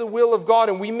do the will of God.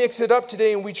 And we mix it up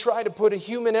today and we try to put a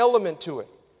human element to it.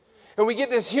 And we get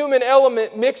this human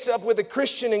element mixed up with a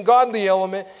Christian and godly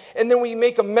element, and then we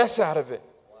make a mess out of it.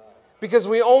 Because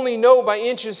we only know by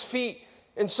inches, feet,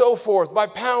 and so forth, by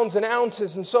pounds and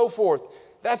ounces and so forth.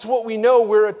 That's what we know.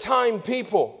 We're a time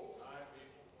people.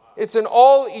 It's an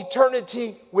all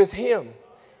eternity with Him.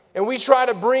 And we try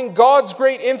to bring God's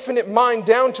great infinite mind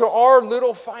down to our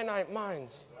little finite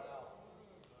minds.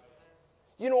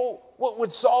 You know what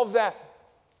would solve that?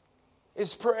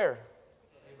 Is prayer.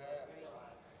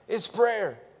 Is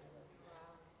prayer.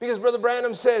 Because Brother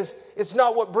Branham says it's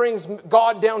not what brings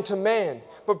God down to man,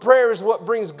 but prayer is what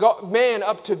brings man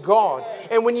up to God.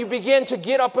 And when you begin to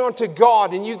get up onto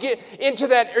God and you get into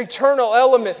that eternal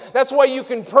element, that's why you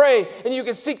can pray and you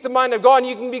can seek the mind of God, and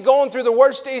you can be going through the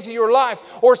worst days of your life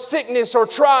or sickness or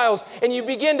trials, and you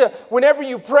begin to, whenever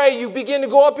you pray, you begin to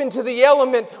go up into the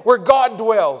element where God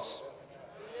dwells,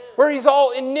 where He's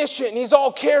all omniscient and He's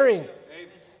all caring,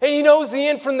 and He knows the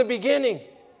end from the beginning.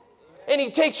 And He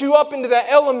takes you up into that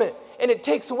element, and it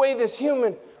takes away this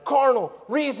human, carnal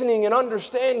reasoning and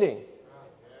understanding.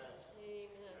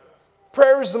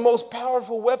 Prayer is the most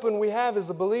powerful weapon we have as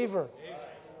a believer.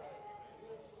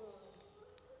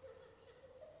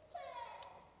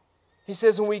 He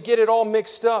says, and we get it all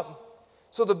mixed up.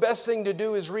 So the best thing to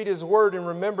do is read His Word and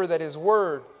remember that His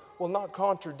Word will not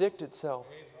contradict itself.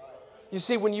 You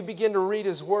see, when you begin to read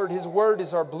His Word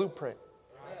is our blueprint.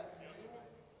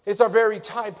 It's our very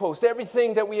typepost.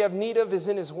 Everything that we have need of is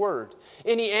in His Word.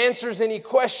 Any answers, any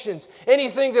questions,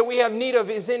 anything that we have need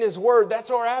of is in His Word. That's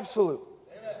our absolute.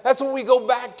 Amen. That's what we go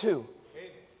back to.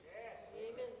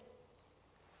 Amen.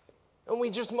 And we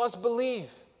just must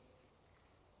believe.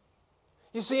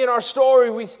 You see, in our story,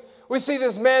 we see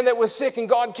this man that was sick, and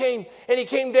God came, and He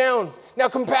came down. Now,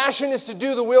 compassion is to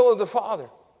do the will of the Father.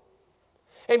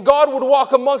 And God would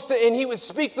walk amongst it, and He would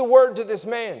speak the word to this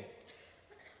man.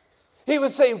 He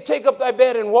would say, take up thy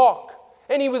bed and walk.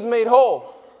 And he was made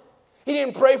whole. He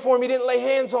didn't pray for him. He didn't lay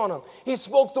hands on him. He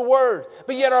spoke the word.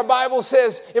 But yet our Bible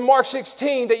says in Mark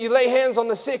 16 that you lay hands on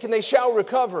the sick and they shall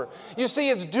recover. You see,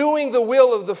 it's doing the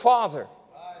will of the Father.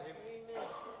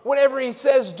 Whatever He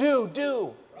says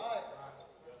do.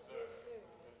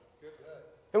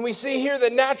 And we see here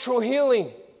that natural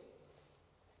healing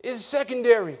is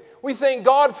secondary. We thank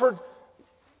God for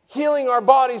healing our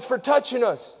bodies, for touching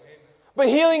us. But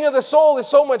healing of the soul is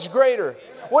so much greater.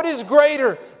 What is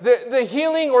greater? The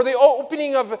healing or the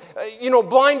opening of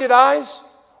blinded eyes,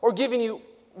 or giving you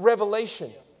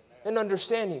revelation and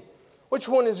understanding? Which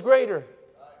one is greater?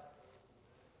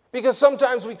 Because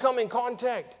sometimes we come in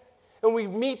contact and we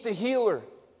meet the healer,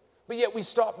 but yet we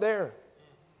stop there.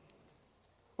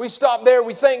 We stop there.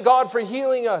 We thank God for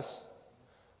healing us.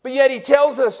 But yet He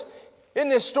tells us in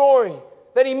this story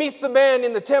that He meets the man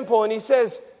in the temple and He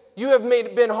says, you have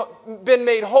been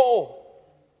made whole.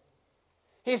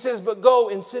 He says, but go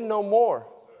and sin no more,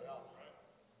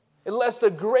 unless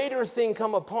a greater thing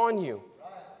come upon you.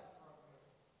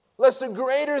 Lest a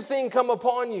greater thing come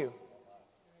upon you.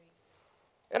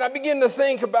 And I begin to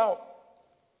think about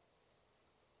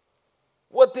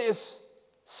what this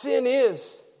sin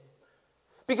is.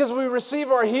 Because we receive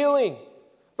our healing,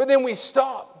 but then we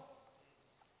stop.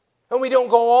 And we don't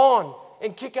go on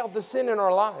and kick out the sin in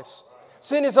our lives.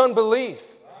 Sin is unbelief.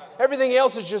 Everything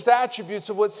else is just attributes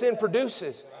of what sin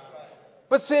produces.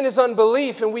 But sin is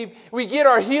unbelief, and we get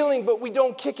our healing, but we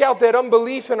don't kick out that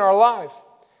unbelief in our life.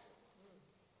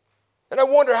 And I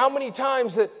wonder how many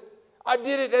times that I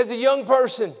did it as a young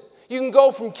person. You can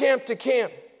go from camp to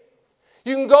camp.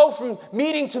 You can go from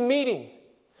meeting to meeting.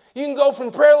 You can go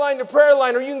from prayer line to prayer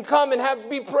line, or you can come and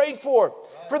be prayed for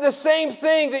the same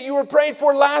thing that you were prayed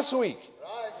for last week.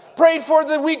 Prayed for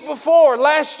the week before,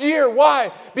 last year. Why?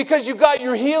 Because you got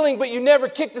your healing, but you never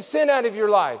kicked the sin out of your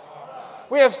life.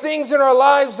 We have things in our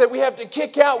lives that we have to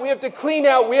kick out, we have to clean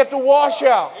out, we have to wash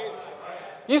out.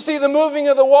 You see, the moving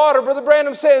of the water, Brother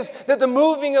Branham says that the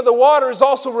moving of the water is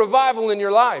also revival in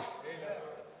your life.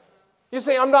 You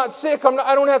say, I'm not sick,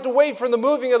 I don't have to wait for the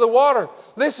moving of the water.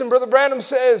 Listen, Brother Branham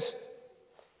says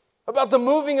about the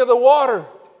moving of the water,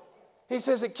 he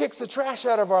says it kicks the trash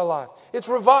out of our life. It's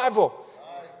revival.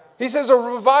 He says a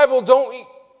revival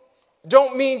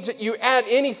don't mean you add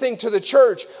anything to the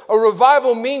church. A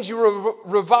revival means you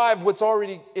revive what's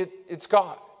already it's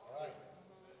got.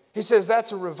 He says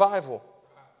that's a revival.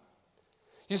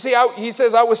 You see, he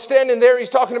says, I was standing there. He's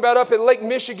talking about up at Lake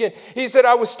Michigan. He said,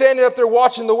 I was standing up there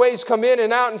watching the waves come in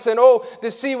and out and saying, oh,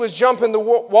 the sea was jumping, the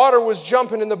water was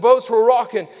jumping, and the boats were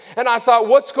rocking. And I thought,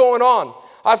 what's going on?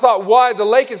 I thought, why? The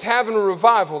lake is having a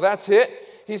revival. That's it.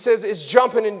 He says, it's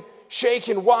jumping and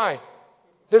shaking. Why?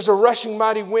 There's a rushing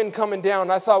mighty wind coming down.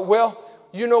 I thought, well,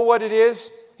 you know what it is?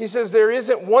 He says, there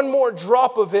isn't one more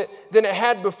drop of it than it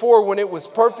had before when it was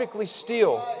perfectly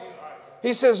still.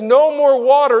 He says, no more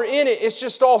water in it. It's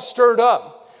just all stirred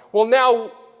up. Well, now,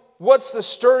 what's the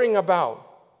stirring about?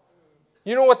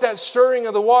 You know what that stirring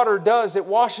of the water does? It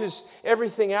washes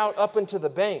everything out up into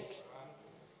the bank.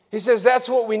 He says, that's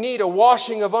what we need, a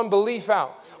washing of unbelief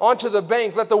out onto the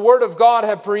bank. Let the word of God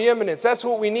have preeminence. That's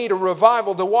what we need, a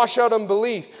revival to wash out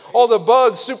unbelief. All the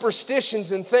bugs,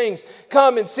 superstitions, and things.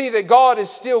 Come and see that God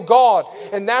is still God.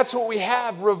 And that's what we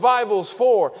have revivals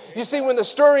for. You see, when the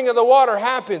stirring of the water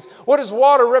happens, what does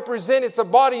water represent? It's a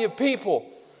body of people.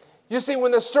 You see,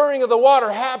 when the stirring of the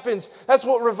water happens, that's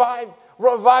what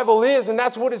revival is, and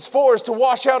that's what it's for, is to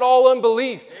wash out all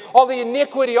unbelief, all the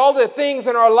iniquity, all the things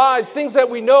in our lives, things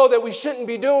that we know that we shouldn't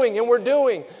be doing and we're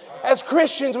doing. As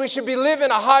Christians, we should be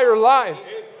living a higher life.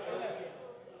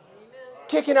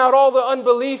 Kicking out all the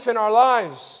unbelief in our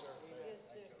lives.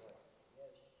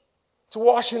 It's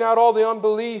washing out all the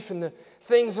unbelief and the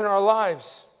things in our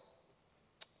lives.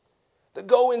 The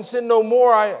go and sin no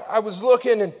more, I was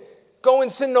looking, and go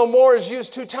and sin no more is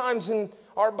used 2 times in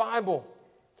our Bible.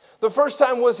 The first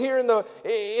time was here in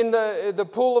the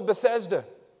pool of Bethesda.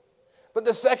 But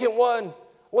the second one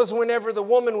was whenever the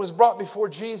woman was brought before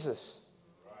Jesus.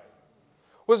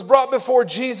 Was brought before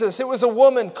Jesus. It was a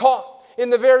woman caught in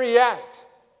the very act.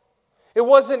 It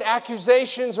wasn't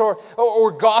accusations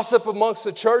or gossip amongst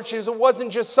the church. It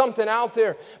wasn't just something out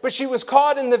there. But she was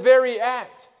caught in the very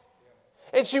act.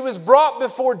 And she was brought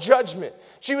before judgment.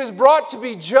 She was brought to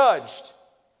be judged.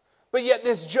 But yet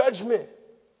this judgment,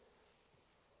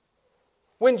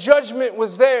 when judgment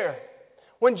was there,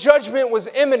 when judgment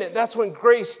was imminent, that's when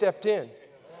grace stepped in.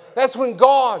 That's when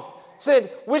God said,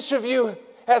 which of you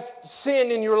has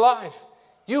sin in your life?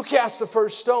 You cast the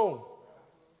first stone.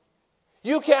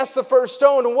 You cast the first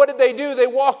stone. And what did they do? They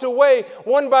walked away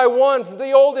one by one, from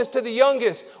the oldest to the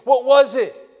youngest. What was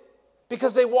it?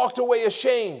 Because they walked away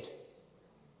ashamed.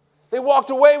 They walked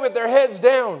away with their heads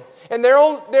down. And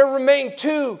there remained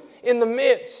 2 in the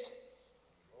midst.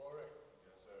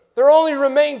 There only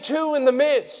remained 2 in the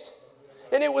midst.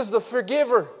 And it was the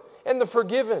forgiver and the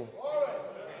forgiven.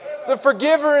 The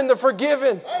forgiver and the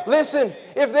forgiven. Listen,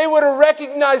 if they would have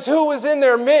recognized who was in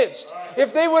their midst,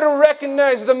 if they would have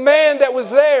recognized the man that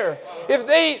was there, if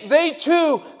they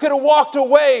too could have walked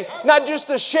away, not just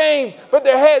ashamed, but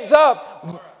their heads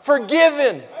up,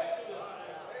 forgiven.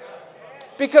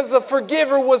 Because the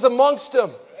forgiver was amongst them.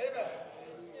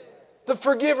 The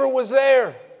forgiver was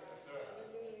there.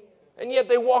 And yet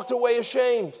they walked away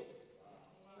ashamed.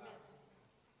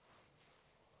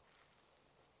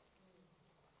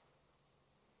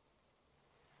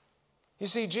 You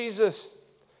see, Jesus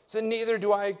said, neither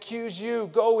do I accuse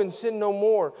you. Go and sin no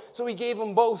more. So he gave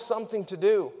them both something to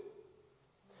do.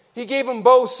 He gave them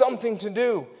both something to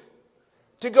do.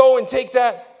 To go and take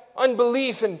that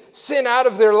unbelief and sin out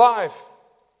of their life.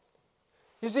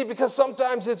 You see, because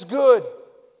sometimes it's good.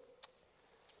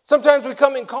 Sometimes we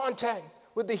come in contact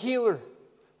with the healer,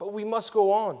 but we must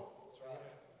go on.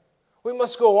 We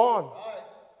must go on.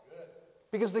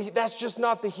 Because that's just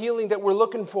not the healing that we're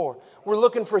looking for. We're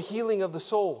looking for healing of the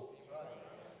soul.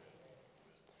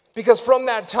 Because from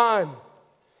that time,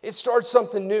 it starts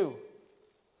something new.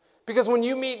 Because when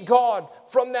you meet God,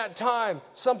 from that time,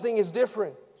 something is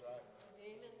different.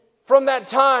 From that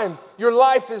time, your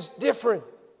life is different.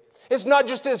 It's not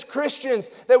just as Christians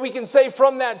that we can say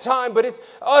from that time, but it's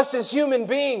us as human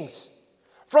beings.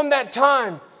 From that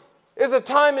time is a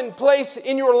time and place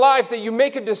in your life that you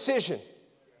make a decision.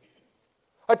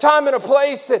 A time and a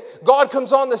place that God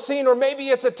comes on the scene, or maybe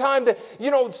it's a time that,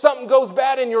 something goes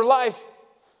bad in your life.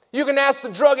 You can ask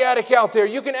the drug addict out there.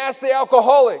 You can ask the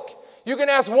alcoholic. You can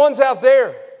ask ones out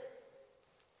there.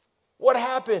 What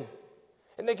happened?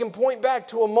 And they can point back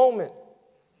to a moment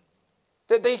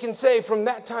that they can say, from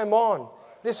that time on,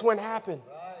 this one happened.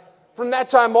 From that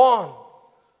time on,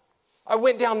 I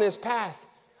went down this path.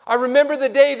 I remember the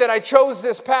day that I chose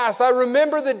this path. I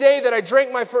remember the day that I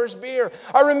drank my first beer.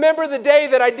 I remember the day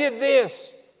that I did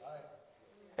this.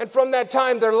 And from that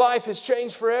time, their life has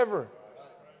changed forever.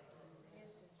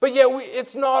 But yet,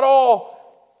 it's not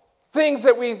all things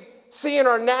that we see in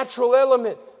our natural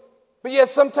element. But yet,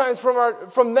 sometimes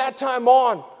from that time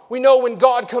on, we know when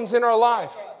God comes in our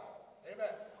life.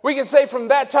 We can say from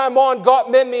that time on,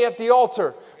 God met me at the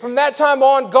altar. From that time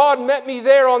on, God met me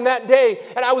there on that day,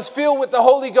 and I was filled with the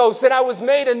Holy Ghost, and I was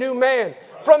made a new man.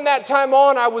 From that time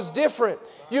on, I was different.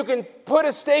 You can put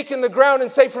a stake in the ground and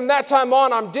say, from that time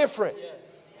on, I'm different.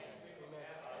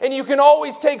 And you can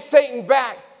always take Satan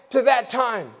back to that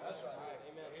time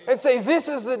and say, this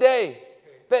is the day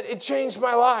that it changed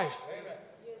my life.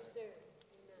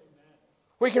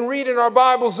 We can read in our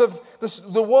Bibles of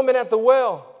the woman at the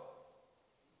well.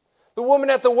 The woman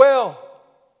at the well,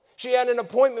 she had an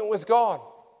appointment with God.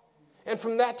 And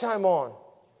from that time on,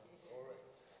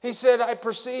 he said, I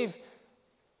perceive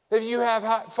that you have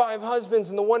 5 husbands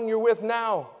and the one you're with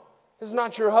now is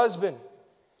not your husband.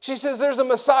 She says, there's a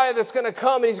Messiah that's going to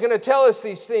come and he's going to tell us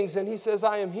these things. And he says,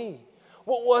 I am he.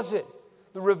 What was it?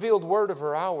 The revealed word of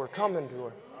her hour coming to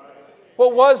her.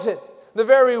 What was it? The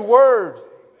very word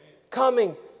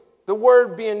coming, the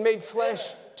word being made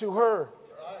flesh to her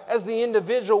as the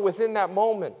individual within that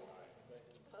moment.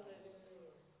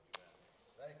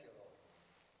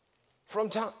 From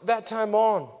that time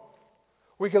on,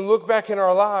 we can look back in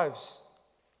our lives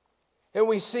and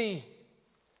we see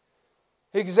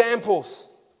examples.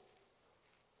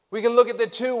 We can look at the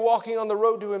 2 walking on the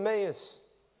road to Emmaus.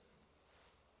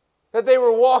 That they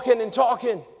were walking and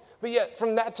talking, but yet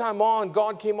from that time on,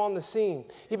 God came on the scene.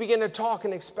 He began to talk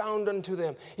and expound unto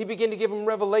them. He began to give them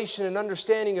revelation and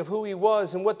understanding of who he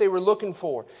was and what they were looking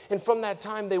for. And from that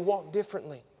time, they walked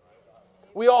differently.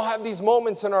 We all have these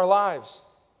moments in our lives,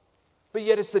 but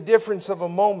yet it's the difference of a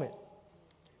moment.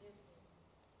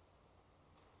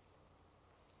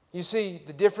 You see,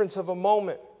 the difference of a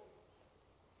moment.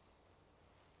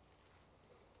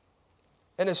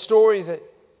 And a story that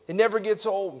it never gets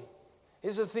old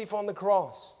is the thief on the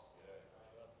cross.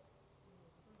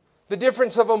 The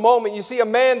difference of a moment. You see, a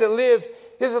man that lived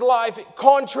his life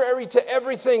contrary to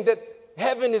everything that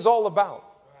heaven is all about.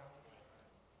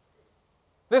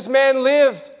 This man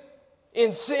lived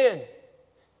in sin.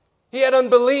 He had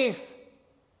unbelief.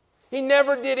 He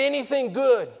never did anything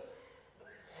good.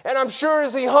 And I'm sure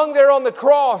as he hung there on the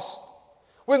cross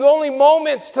with only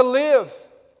moments to live,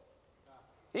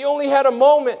 he only had a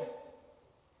moment.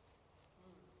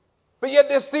 But yet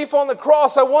this thief on the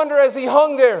cross, I wonder as he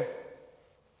hung there,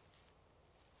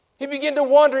 he began to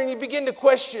wonder and he began to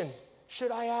question,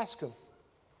 should I ask him?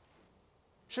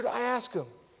 Should I ask him?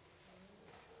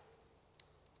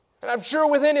 And I'm sure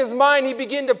within his mind he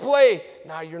began to play,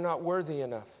 now you're not worthy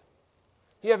enough.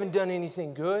 You haven't done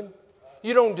anything good.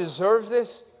 You don't deserve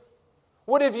this.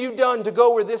 What have you done to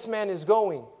go where this man is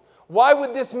going? Why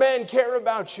would this man care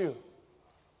about you?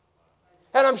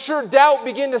 And I'm sure doubt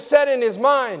began to set in his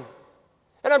mind.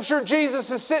 And I'm sure Jesus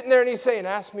is sitting there and he's saying,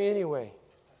 ask me anyway.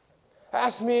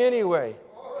 Ask me anyway.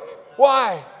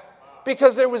 Why?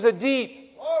 Because there was a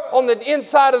deep on the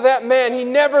inside of that man. He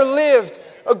never lived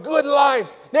a good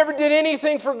life. Never did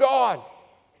anything for God.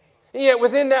 And yet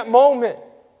within that moment,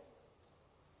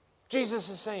 Jesus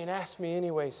is saying, ask me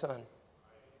anyway, son.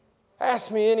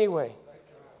 Ask me anyway.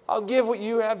 I'll give what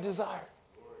you have desired.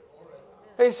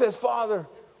 And he says, Father,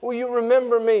 will you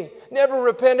remember me? Never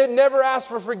repented, never asked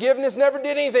for forgiveness, never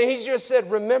did anything. He just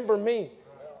said, remember me.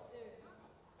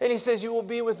 And he says, you will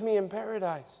be with me in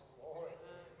paradise.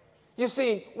 You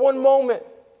see, one moment,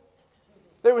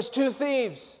 there was 2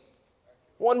 thieves.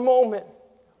 One moment,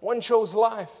 one chose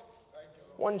life,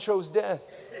 one chose death.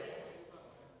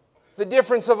 The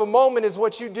difference of a moment is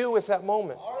what you do with that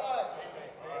moment.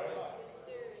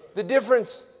 The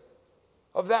difference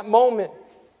of that moment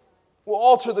will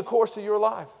alter the course of your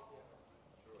life.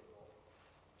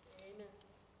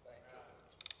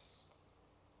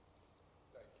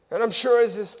 And I'm sure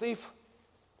as this thief,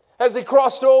 as he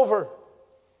crossed over,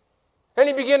 and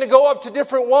he began to go up to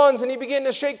different ones, and he began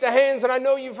to shake the hands, and I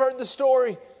know you've heard the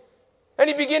story. And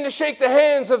he began to shake the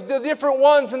hands of the different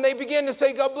ones, and they began to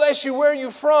say, God bless you, where are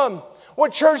you from?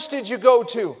 What church did you go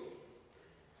to?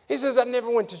 He says, I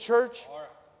never went to church.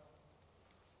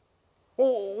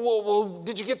 Well,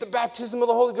 did you get the baptism of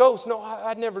the Holy Ghost? No,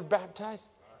 I'd never baptized.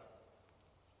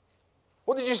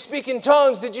 Well, did you speak in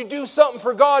tongues? Did you do something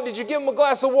for God? Did you give him a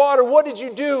glass of water? What did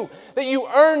you do that you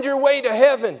earned your way to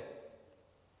heaven?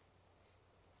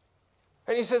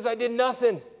 And he says, I did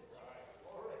nothing.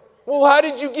 Well, how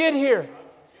did you get here?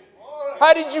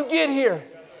 How did you get here?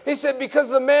 He said, because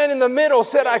the man in the middle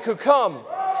said I could come.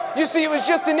 You see, it was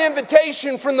just an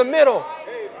invitation from the middle.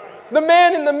 The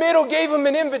man in the middle gave him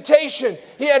an invitation.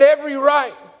 He had every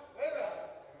right.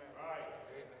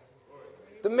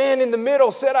 The man in the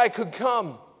middle said I could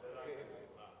come.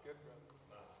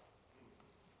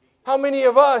 How many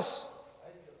of us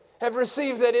have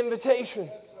received that invitation?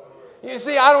 You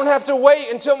see, I don't have to wait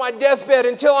until my deathbed,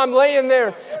 until I'm laying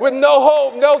there with no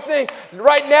hope, no thing.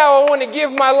 Right now, I want to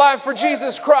give my life for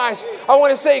Jesus Christ. I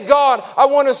want to say, God, I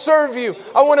want to serve you.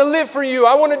 I want to live for you.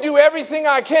 I want to do everything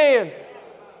I can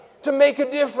to make a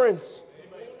difference.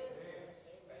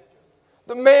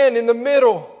 The man in the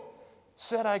middle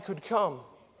said I could come.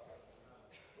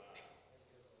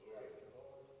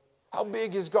 How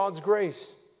big is God's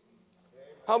grace?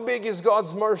 How big is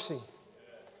God's mercy?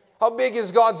 How big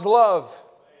is God's love?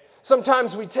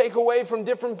 Sometimes we take away from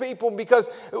different people because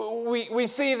we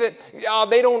see that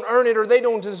they don't earn it or they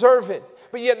don't deserve it.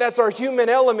 But yet that's our human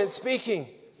element speaking.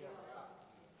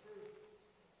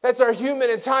 That's our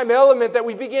human and time element that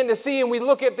we begin to see, and we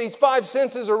look at these five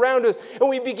senses around us and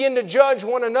we begin to judge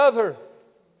one another.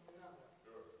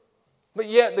 But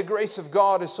yet the grace of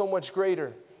God is so much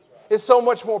greater. It's so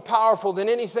much more powerful than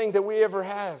anything that we ever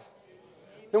have,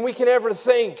 than we can ever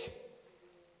think.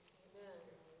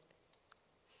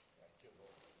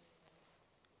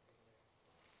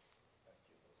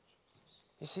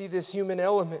 You see, this human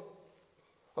element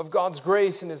of God's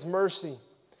grace and His mercy,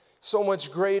 so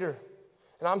much greater.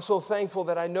 And I'm so thankful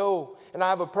that I know and I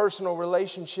have a personal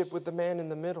relationship with the man in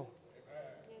the middle.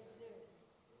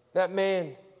 That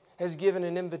man has given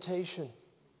an invitation.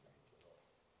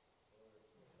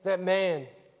 That man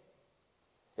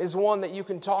is one that you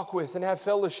can talk with and have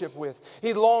fellowship with.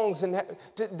 He longs and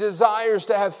desires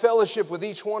to have fellowship with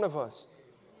each one of us.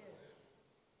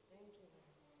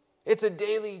 It's a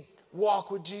daily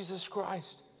walk with Jesus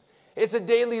Christ. It's a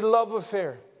daily love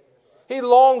affair. He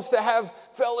longs to have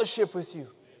fellowship with you.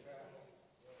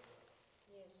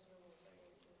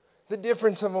 The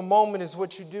difference of a moment is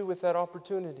what you do with that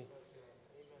opportunity.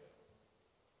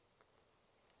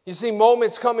 You see,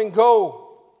 moments come and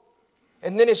go,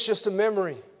 and then it's just a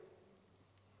memory.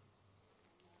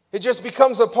 It just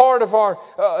becomes a part of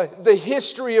the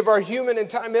history of our human and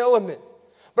time element.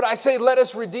 But I say, let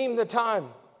us redeem the time.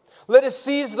 Let us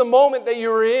seize the moment that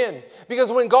you're in.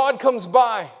 Because when God comes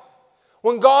by,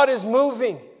 when God is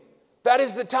moving, that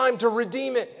is the time to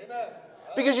redeem it. Amen.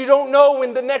 Because you don't know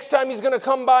when the next time He's going to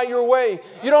come by your way.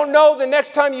 You don't know the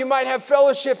next time you might have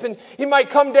fellowship and He might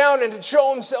come down and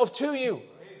show Himself to you.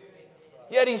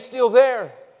 Yet He's still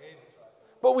there.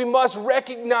 But we must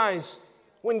recognize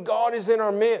when God is in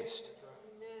our midst.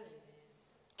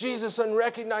 Jesus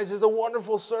Unrecognized is a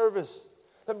wonderful service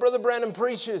that Brother Brandon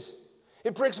preaches.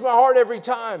 It pricks my heart every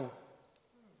time.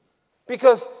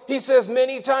 Because he says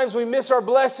many times we miss our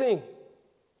blessing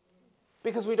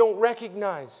because we don't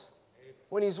recognize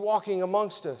when He's walking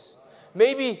amongst us.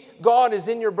 Maybe God is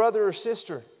in your brother or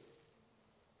sister.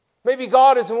 Maybe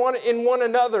God is in one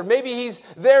another. Maybe He's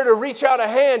there to reach out a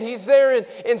hand. He's there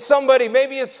in somebody.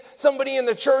 Maybe it's somebody in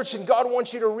the church and God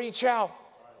wants you to reach out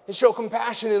and show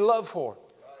compassion and love for.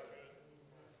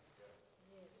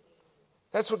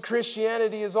 That's what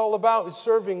Christianity is all about, is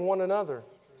serving one another.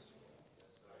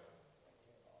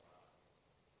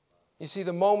 You see,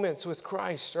 the moments with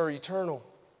Christ are eternal,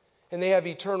 and they have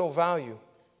eternal value.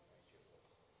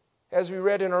 As we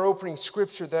read in our opening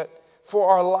scripture, that for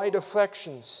our light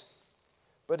afflictions,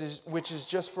 which is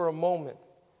just for a moment,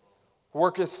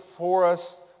 worketh for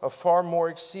us a far more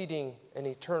exceeding and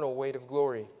eternal weight of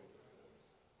glory.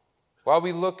 While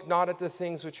we look not at the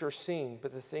things which are seen,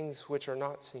 but the things which are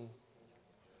not seen.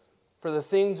 For the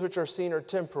things which are seen are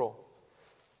temporal,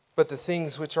 but the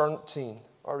things which aren't seen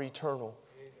are eternal.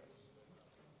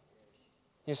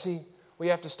 You see, we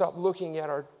have to stop looking at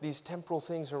these temporal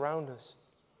things around us.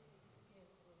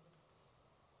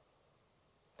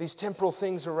 These temporal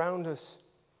things around us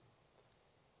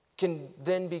can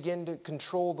then begin to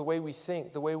control the way we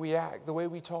think, the way we act, the way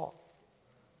we talk.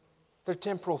 They're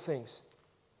temporal things.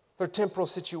 They're temporal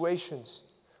situations.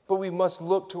 But we must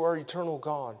look to our eternal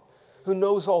God, who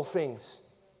knows all things.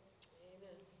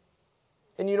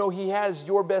 And you know, He has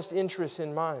your best interests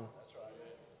in mind.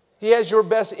 He has your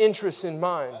best interests in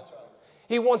mind.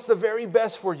 He wants the very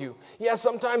best for you. Yeah,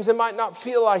 sometimes it might not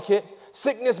feel like it.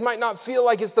 Sickness might not feel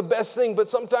like it's the best thing, but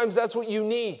sometimes that's what you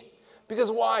need.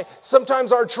 Because why?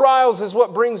 Sometimes our trials is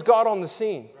what brings God on the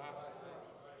scene.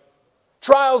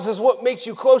 Trials is what makes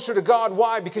you closer to God.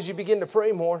 Why? Because you begin to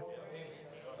pray more.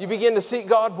 You begin to seek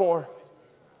God more.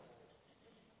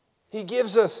 He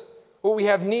gives us what we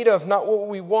have need of, not what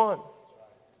we want.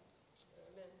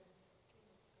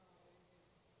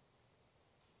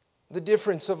 The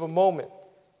difference of a moment.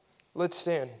 Let's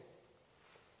stand.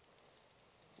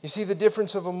 You see the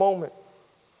difference of a moment.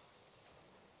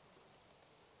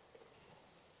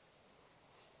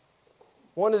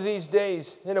 One of these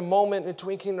days, in a moment, in a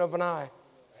twinkling of an eye,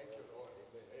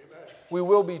 we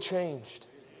will be changed.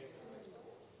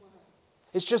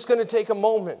 It's just going to take a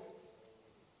moment.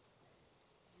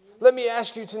 Let me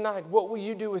ask you tonight, what will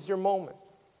you do with your moment?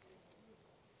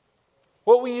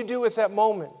 What will you do with that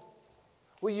moment?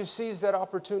 Will you seize that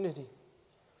opportunity?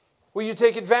 Will you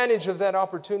take advantage of that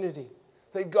opportunity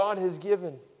that God has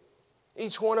given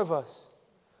each one of us?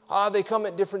 They come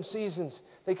at different seasons.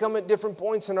 They come at different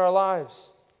points in our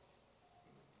lives.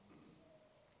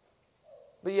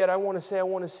 But yet I want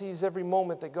to seize every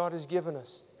moment that God has given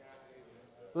us.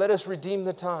 Let us redeem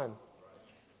the time.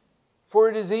 For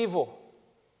it is evil.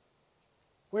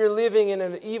 We are living in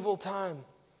an evil time.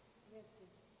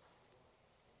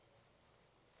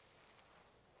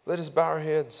 Let us bow our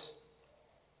heads.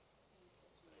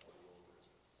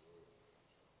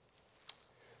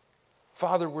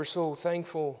 Father, we're so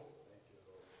thankful,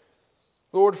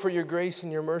 Lord, for your grace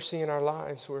and your mercy in our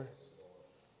lives.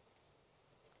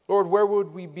 Lord, where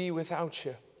would we be without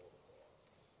you?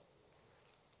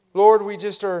 Lord, we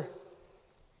just are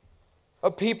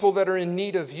a people that are in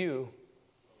need of you.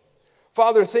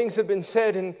 Father, things have been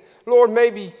said, and Lord,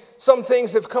 maybe some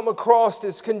things have come across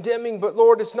as condemning, but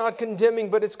Lord, it's not condemning,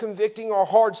 but it's convicting our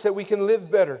hearts that we can live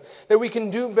better, that we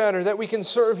can do better, that we can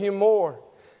serve you more.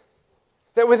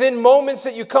 That within moments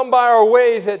that you come by our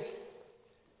way, that,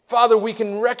 Father, we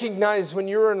can recognize when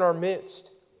you're in our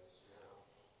midst.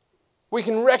 We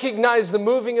can recognize the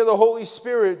moving of the Holy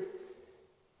Spirit,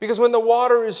 because when the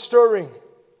water is stirring,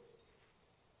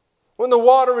 when the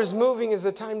water is moving, is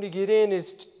a time to get in.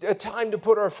 It's a time to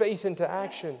put our faith into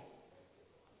action.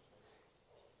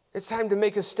 It's time to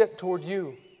make a step toward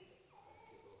you.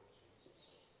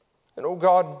 And oh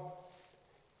God,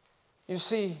 you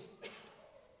see,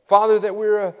 Father, that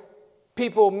we're a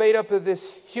people made up of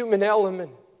this human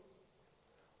element.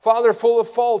 Father, full of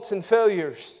faults and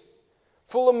failures,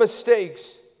 full of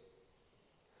mistakes.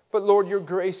 But Lord, your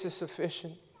grace is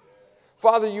sufficient.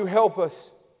 Father, you help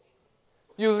us.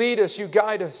 You lead us, you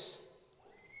guide us.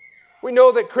 We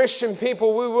know that Christian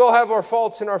people, we will have our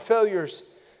faults and our failures.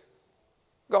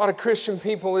 God, a Christian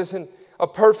people isn't a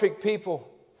perfect people,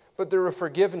 but they're a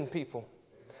forgiven people.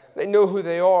 They know who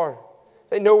they are.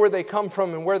 They know where they come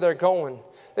from and where they're going.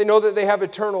 They know that they have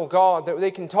eternal God that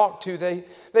they can talk to,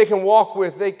 they can walk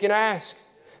with, they can ask,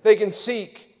 they can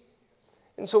seek.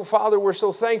 And so, Father, we're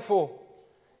so thankful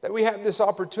that we have this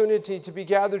opportunity to be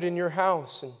gathered in your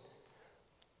house. And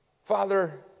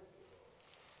Father,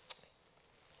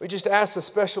 we just ask a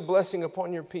special blessing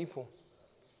upon your people.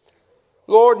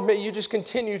 Lord, may you just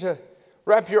continue to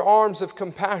wrap your arms of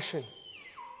compassion.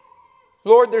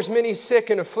 Lord, there's many sick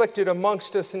and afflicted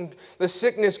amongst us, and the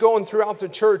sickness going throughout the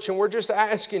church, and we're just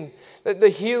asking that the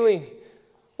healing,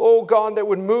 oh God, that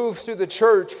would move through the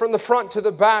church from the front to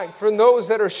the back, from those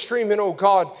that are streaming, oh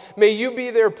God, may you be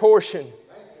their portion.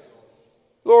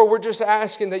 Lord, we're just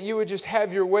asking that you would just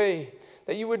have your way,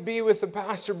 that you would be with the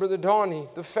pastor, Brother Donnie,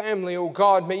 the family, oh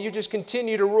God. May you just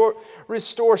continue to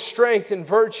restore strength and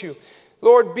virtue.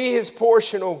 Lord, be his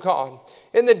portion, oh God.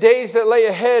 In the days that lay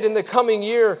ahead in the coming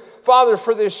year, Father,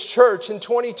 for this church in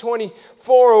 2024,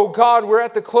 oh God, we're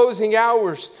at the closing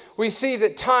hours. We see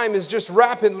that time is just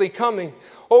rapidly coming.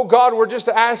 Oh God, we're just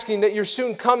asking that your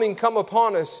soon coming come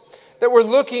upon us, that we're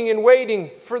looking and waiting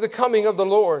for the coming of the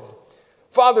Lord.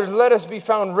 Father, let us be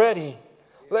found ready.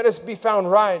 Let us be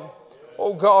found right.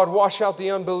 Oh God, wash out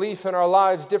the unbelief in our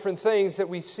lives, different things that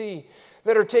we see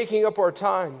that are taking up our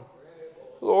time.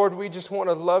 Lord, we just want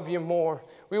to love you more.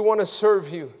 We want to serve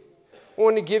you. We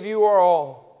want to give you our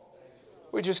all.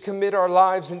 We just commit our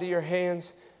lives into your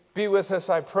hands. Be with us,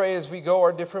 I pray, as we go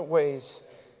our different ways.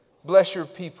 Bless your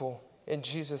people. In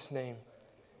Jesus' name,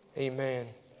 amen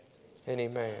and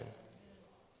amen.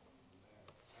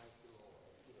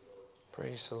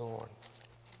 Praise the Lord.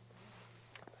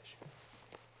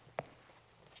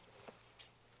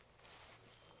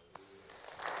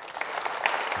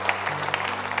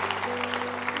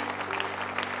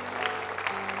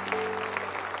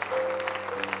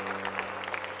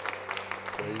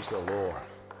 Praise the Lord.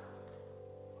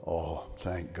 Oh,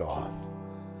 thank God.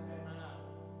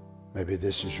 Maybe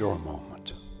this is your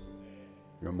moment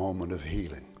of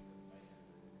healing,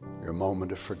 your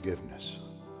moment of forgiveness,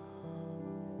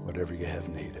 whatever you have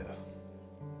need of.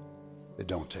 It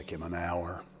don't take him an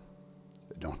hour.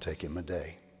 It don't take him a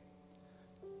day.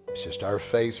 It's just our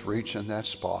faith reaching that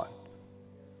spot,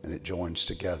 and it joins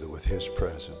together with his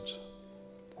presence.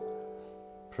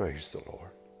 Praise the Lord.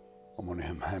 I wonder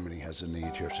how many has a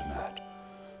need here tonight.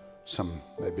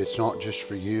 Maybe it's not just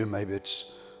for you. Maybe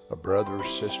it's a brother or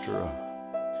sister,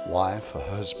 a wife, a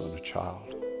husband, a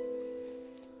child.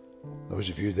 Those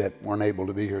of you that weren't able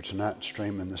to be here tonight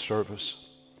streaming the service,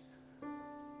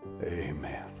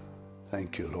 amen.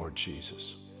 Thank you, Lord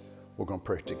Jesus. We're going to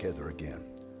pray together again.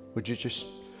 Would you just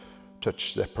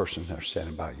Touch that person there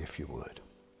standing by you if you would.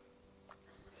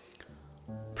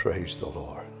 Praise the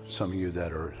Lord. Some of you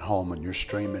that are at home and you're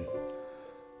streaming,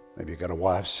 maybe you got a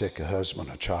wife sick, a husband,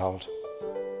 a child.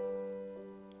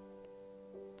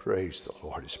 Praise the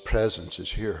Lord. His presence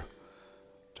is here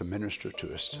to minister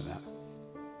to us tonight.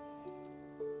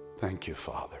 Thank you,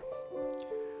 Father.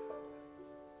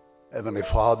 Heavenly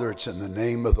Father, it's in the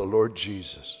name of the Lord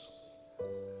Jesus.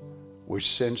 We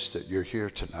sense that you're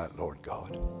here tonight, Lord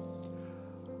God.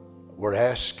 We're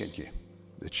asking you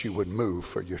that you would move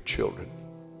for your children.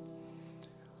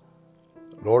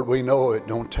 Lord, we know it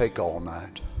don't take all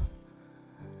night.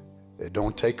 It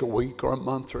don't take a week or a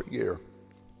month or a year.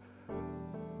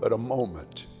 But a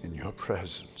moment in your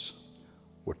presence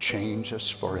will change us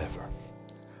forever.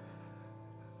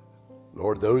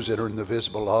 Lord, those that are in the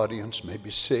visible audience may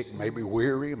be sick, may be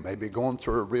weary, may be going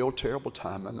through a real terrible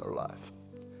time in their life.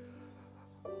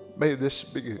 May this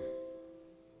be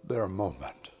their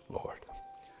moment, Lord.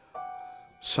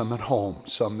 Some at home,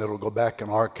 some that will go back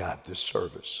and archive this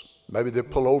service. Maybe they'll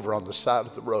pull over on the side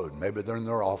of the road. Maybe they're in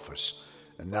their office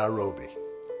in Nairobi.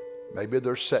 Maybe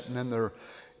they're sitting in their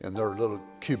little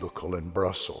cubicle in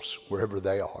Brussels, wherever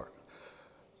they are.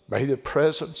 May the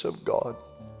presence of God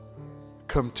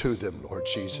come to them, Lord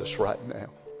Jesus, right now.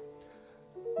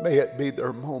 May it be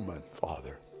their moment,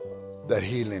 Father, that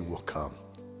healing will come.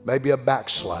 Maybe a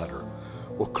backslider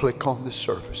will click on the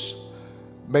service.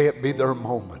 May it be their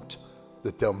moment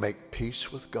that they'll make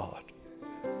peace with God.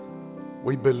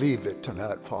 We believe it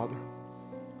tonight, Father.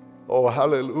 Oh,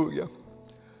 hallelujah.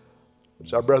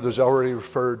 As our brother's already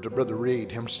referred to Brother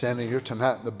Reed, him standing here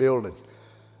tonight in the building.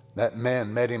 That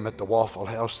man met him at the Waffle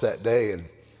House that day, and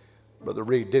Brother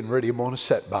Reed didn't really want to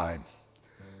sit by him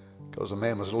because the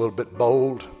man was a little bit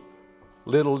bold.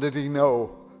 Little did he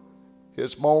know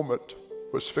his moment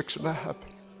was fixing to happen.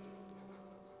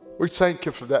 We thank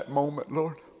you for that moment,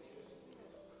 Lord.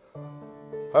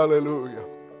 Hallelujah.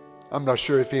 I'm not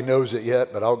sure if he knows it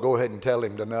yet, but I'll go ahead and tell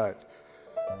him tonight.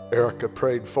 Erica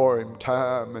prayed for him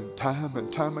time and time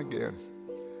and time again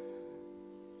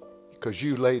because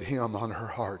you laid him on her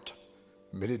heart.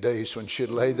 Many days when she'd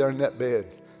lay there in that bed,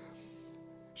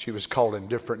 she was calling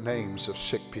different names of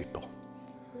sick people.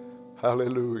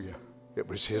 Hallelujah. It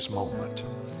was his moment.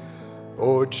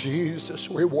 Oh, Jesus,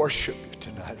 we worship you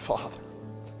tonight, Father.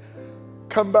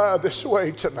 Come by this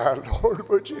way tonight, Lord,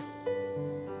 would you?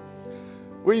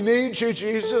 We need you,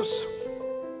 Jesus.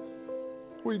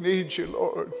 We need you,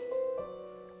 Lord.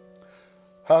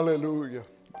 Hallelujah.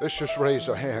 Let's just raise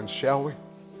our hands, shall we?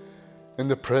 In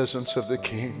the presence of the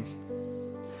King.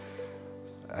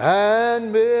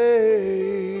 And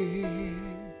make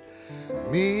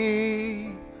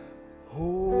me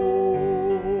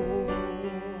whole.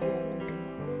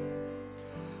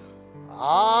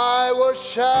 I was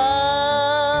shackled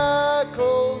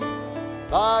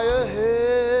by a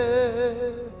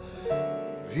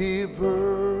heavy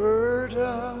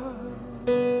burden,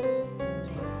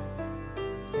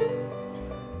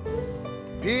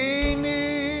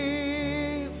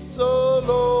 beneath the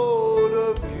load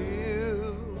of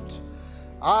guilt,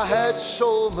 I had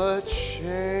so much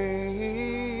shame.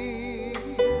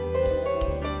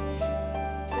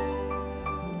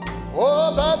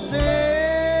 Oh, but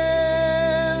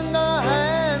then the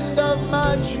hand of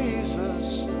my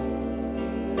Jesus,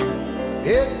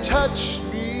 it touched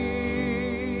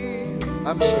me.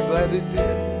 I'm so glad it did.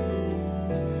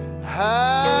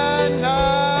 And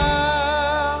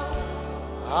now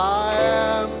I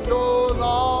am no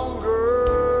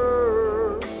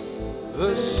longer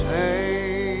the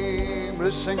same.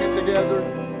 Let's sing it together.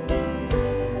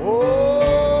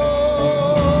 Oh,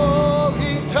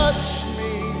 he touched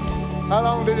me. How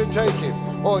long did it take him?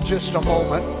 Oh, just a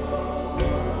moment.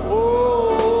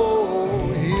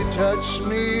 Oh, he touched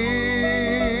me.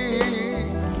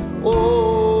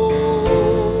 Oh,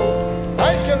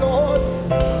 thank you, Lord.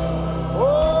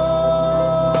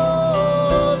 Oh,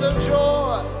 the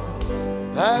joy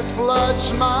that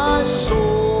floods my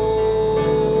soul.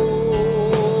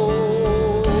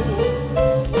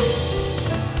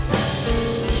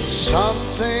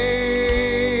 Something,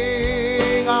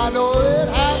 I know it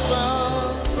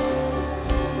happened.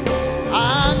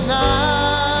 And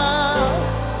now,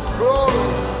 glory,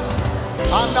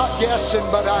 I'm not guessing,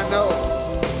 but I know.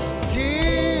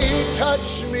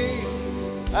 Touch me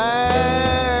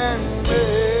and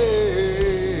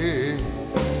make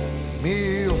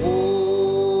me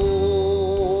whole.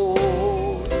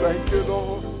 Thank you,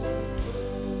 Lord.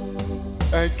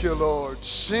 Thank you, Lord.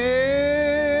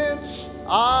 Since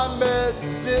I met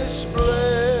this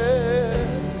blessed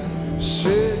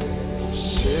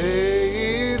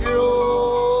Savior,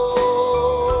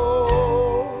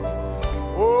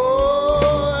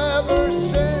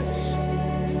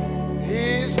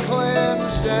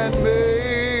 and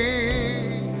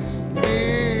make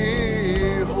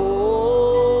me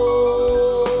whole.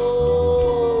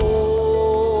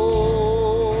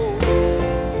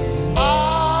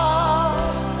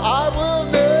 I will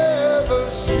never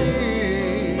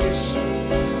cease.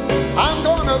 I'm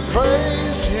gonna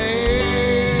praise Him.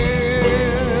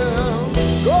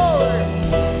 Glory.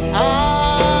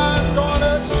 I'm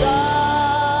gonna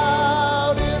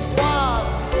shout it while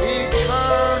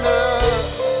eternity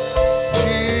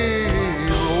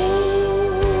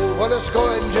rolls. Well, let's go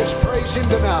ahead and just praise Him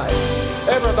tonight.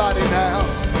 Everybody now.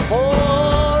 For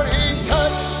He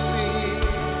touched me.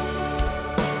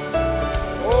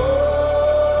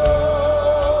 Oh,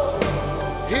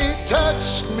 He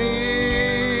touched me.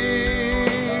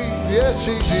 Yes,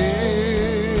 He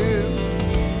did.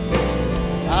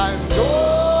 I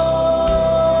know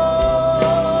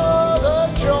the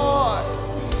joy,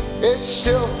 it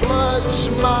still floods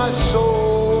my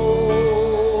soul.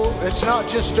 It's not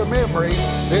just a memory,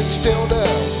 it still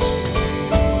does.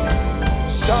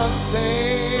 Something,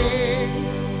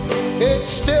 it's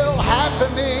still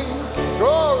happening.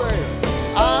 Glory.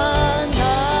 I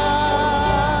know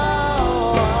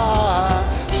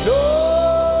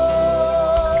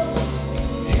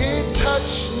He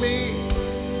touched me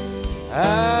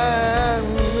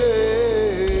and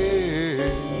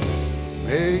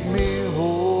make me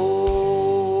whole.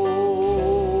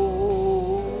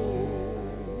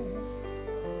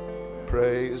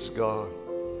 Praise God.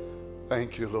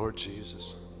 Thank you, Lord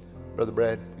Jesus. Brother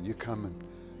Brad, will you come and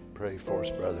pray for us,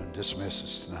 brother, and dismiss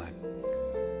us tonight?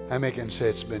 How many can say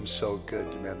it's been so good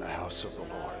to be in the house of the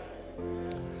Lord?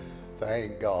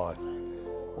 Thank God.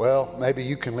 Well, maybe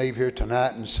you can leave here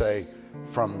tonight and say,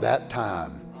 from that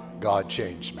time, God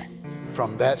changed me.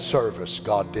 From that service,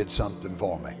 God did something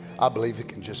for me. I believe it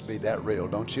can just be that real,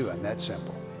 don't you? And that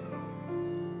simple.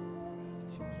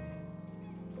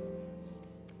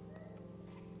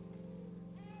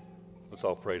 Let's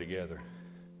all pray together.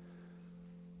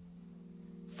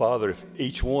 Father, if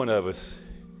each one of us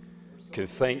can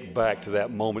think back to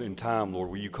that moment in time, Lord,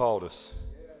 where you called us.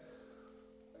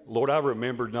 Lord, I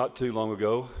remembered not too long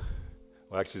ago,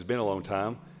 well, actually it's been a long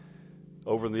time,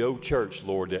 over in the old church,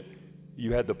 Lord, that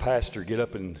you had the pastor get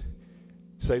up and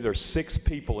say there's 6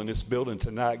 people in this building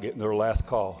tonight getting their last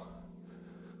call.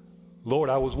 Lord,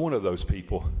 I was one of those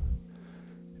people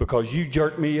because you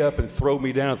jerked me up and threw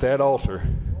me down at that altar.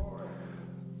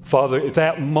 Father, at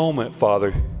that moment,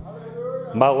 Father,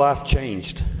 my life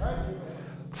changed.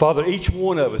 Father, each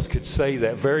one of us could say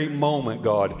that very moment,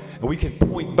 God, and we can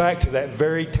point back to that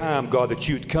very time, God, that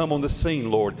you had come on the scene,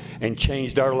 Lord, and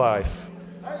changed our life.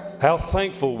 How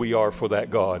thankful we are for that,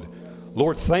 God.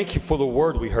 Lord, thank you for the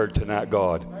word we heard tonight,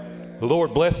 God.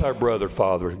 Lord, bless our brother,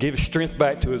 Father. Give strength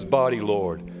back to his body,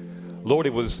 Lord. Lord,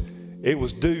 it was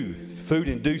due, food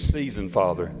in due season,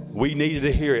 Father. We needed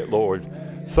to hear it, Lord.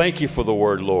 Thank you for the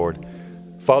word, Lord.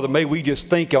 Father, may we just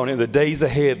think on it in the days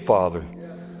ahead, Father.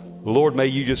 Lord, may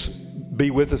you just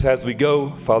be with us as we go.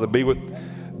 Father, be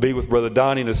with Brother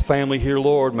Donnie and his family here,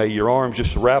 Lord. May your arms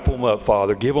just wrap them up,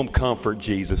 Father. Give them comfort,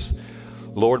 Jesus.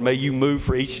 Lord, may you move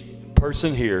for each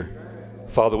person here.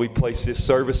 Father, we place this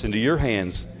service into your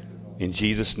hands. In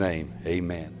Jesus' name,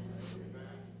 amen.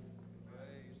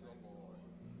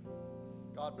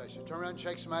 God bless you. Turn around and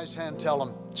shake somebody's hand and tell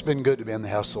them it's been good to be in the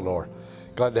house of the Lord.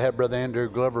 Glad to have Brother Andrew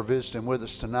Glover visiting with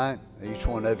us tonight. Each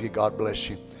one of you, God bless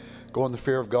you. Go in the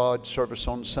fear of God, service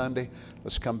on Sunday.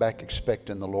 Let's come back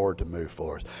expecting the Lord to move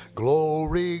for us.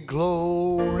 Glory, glory.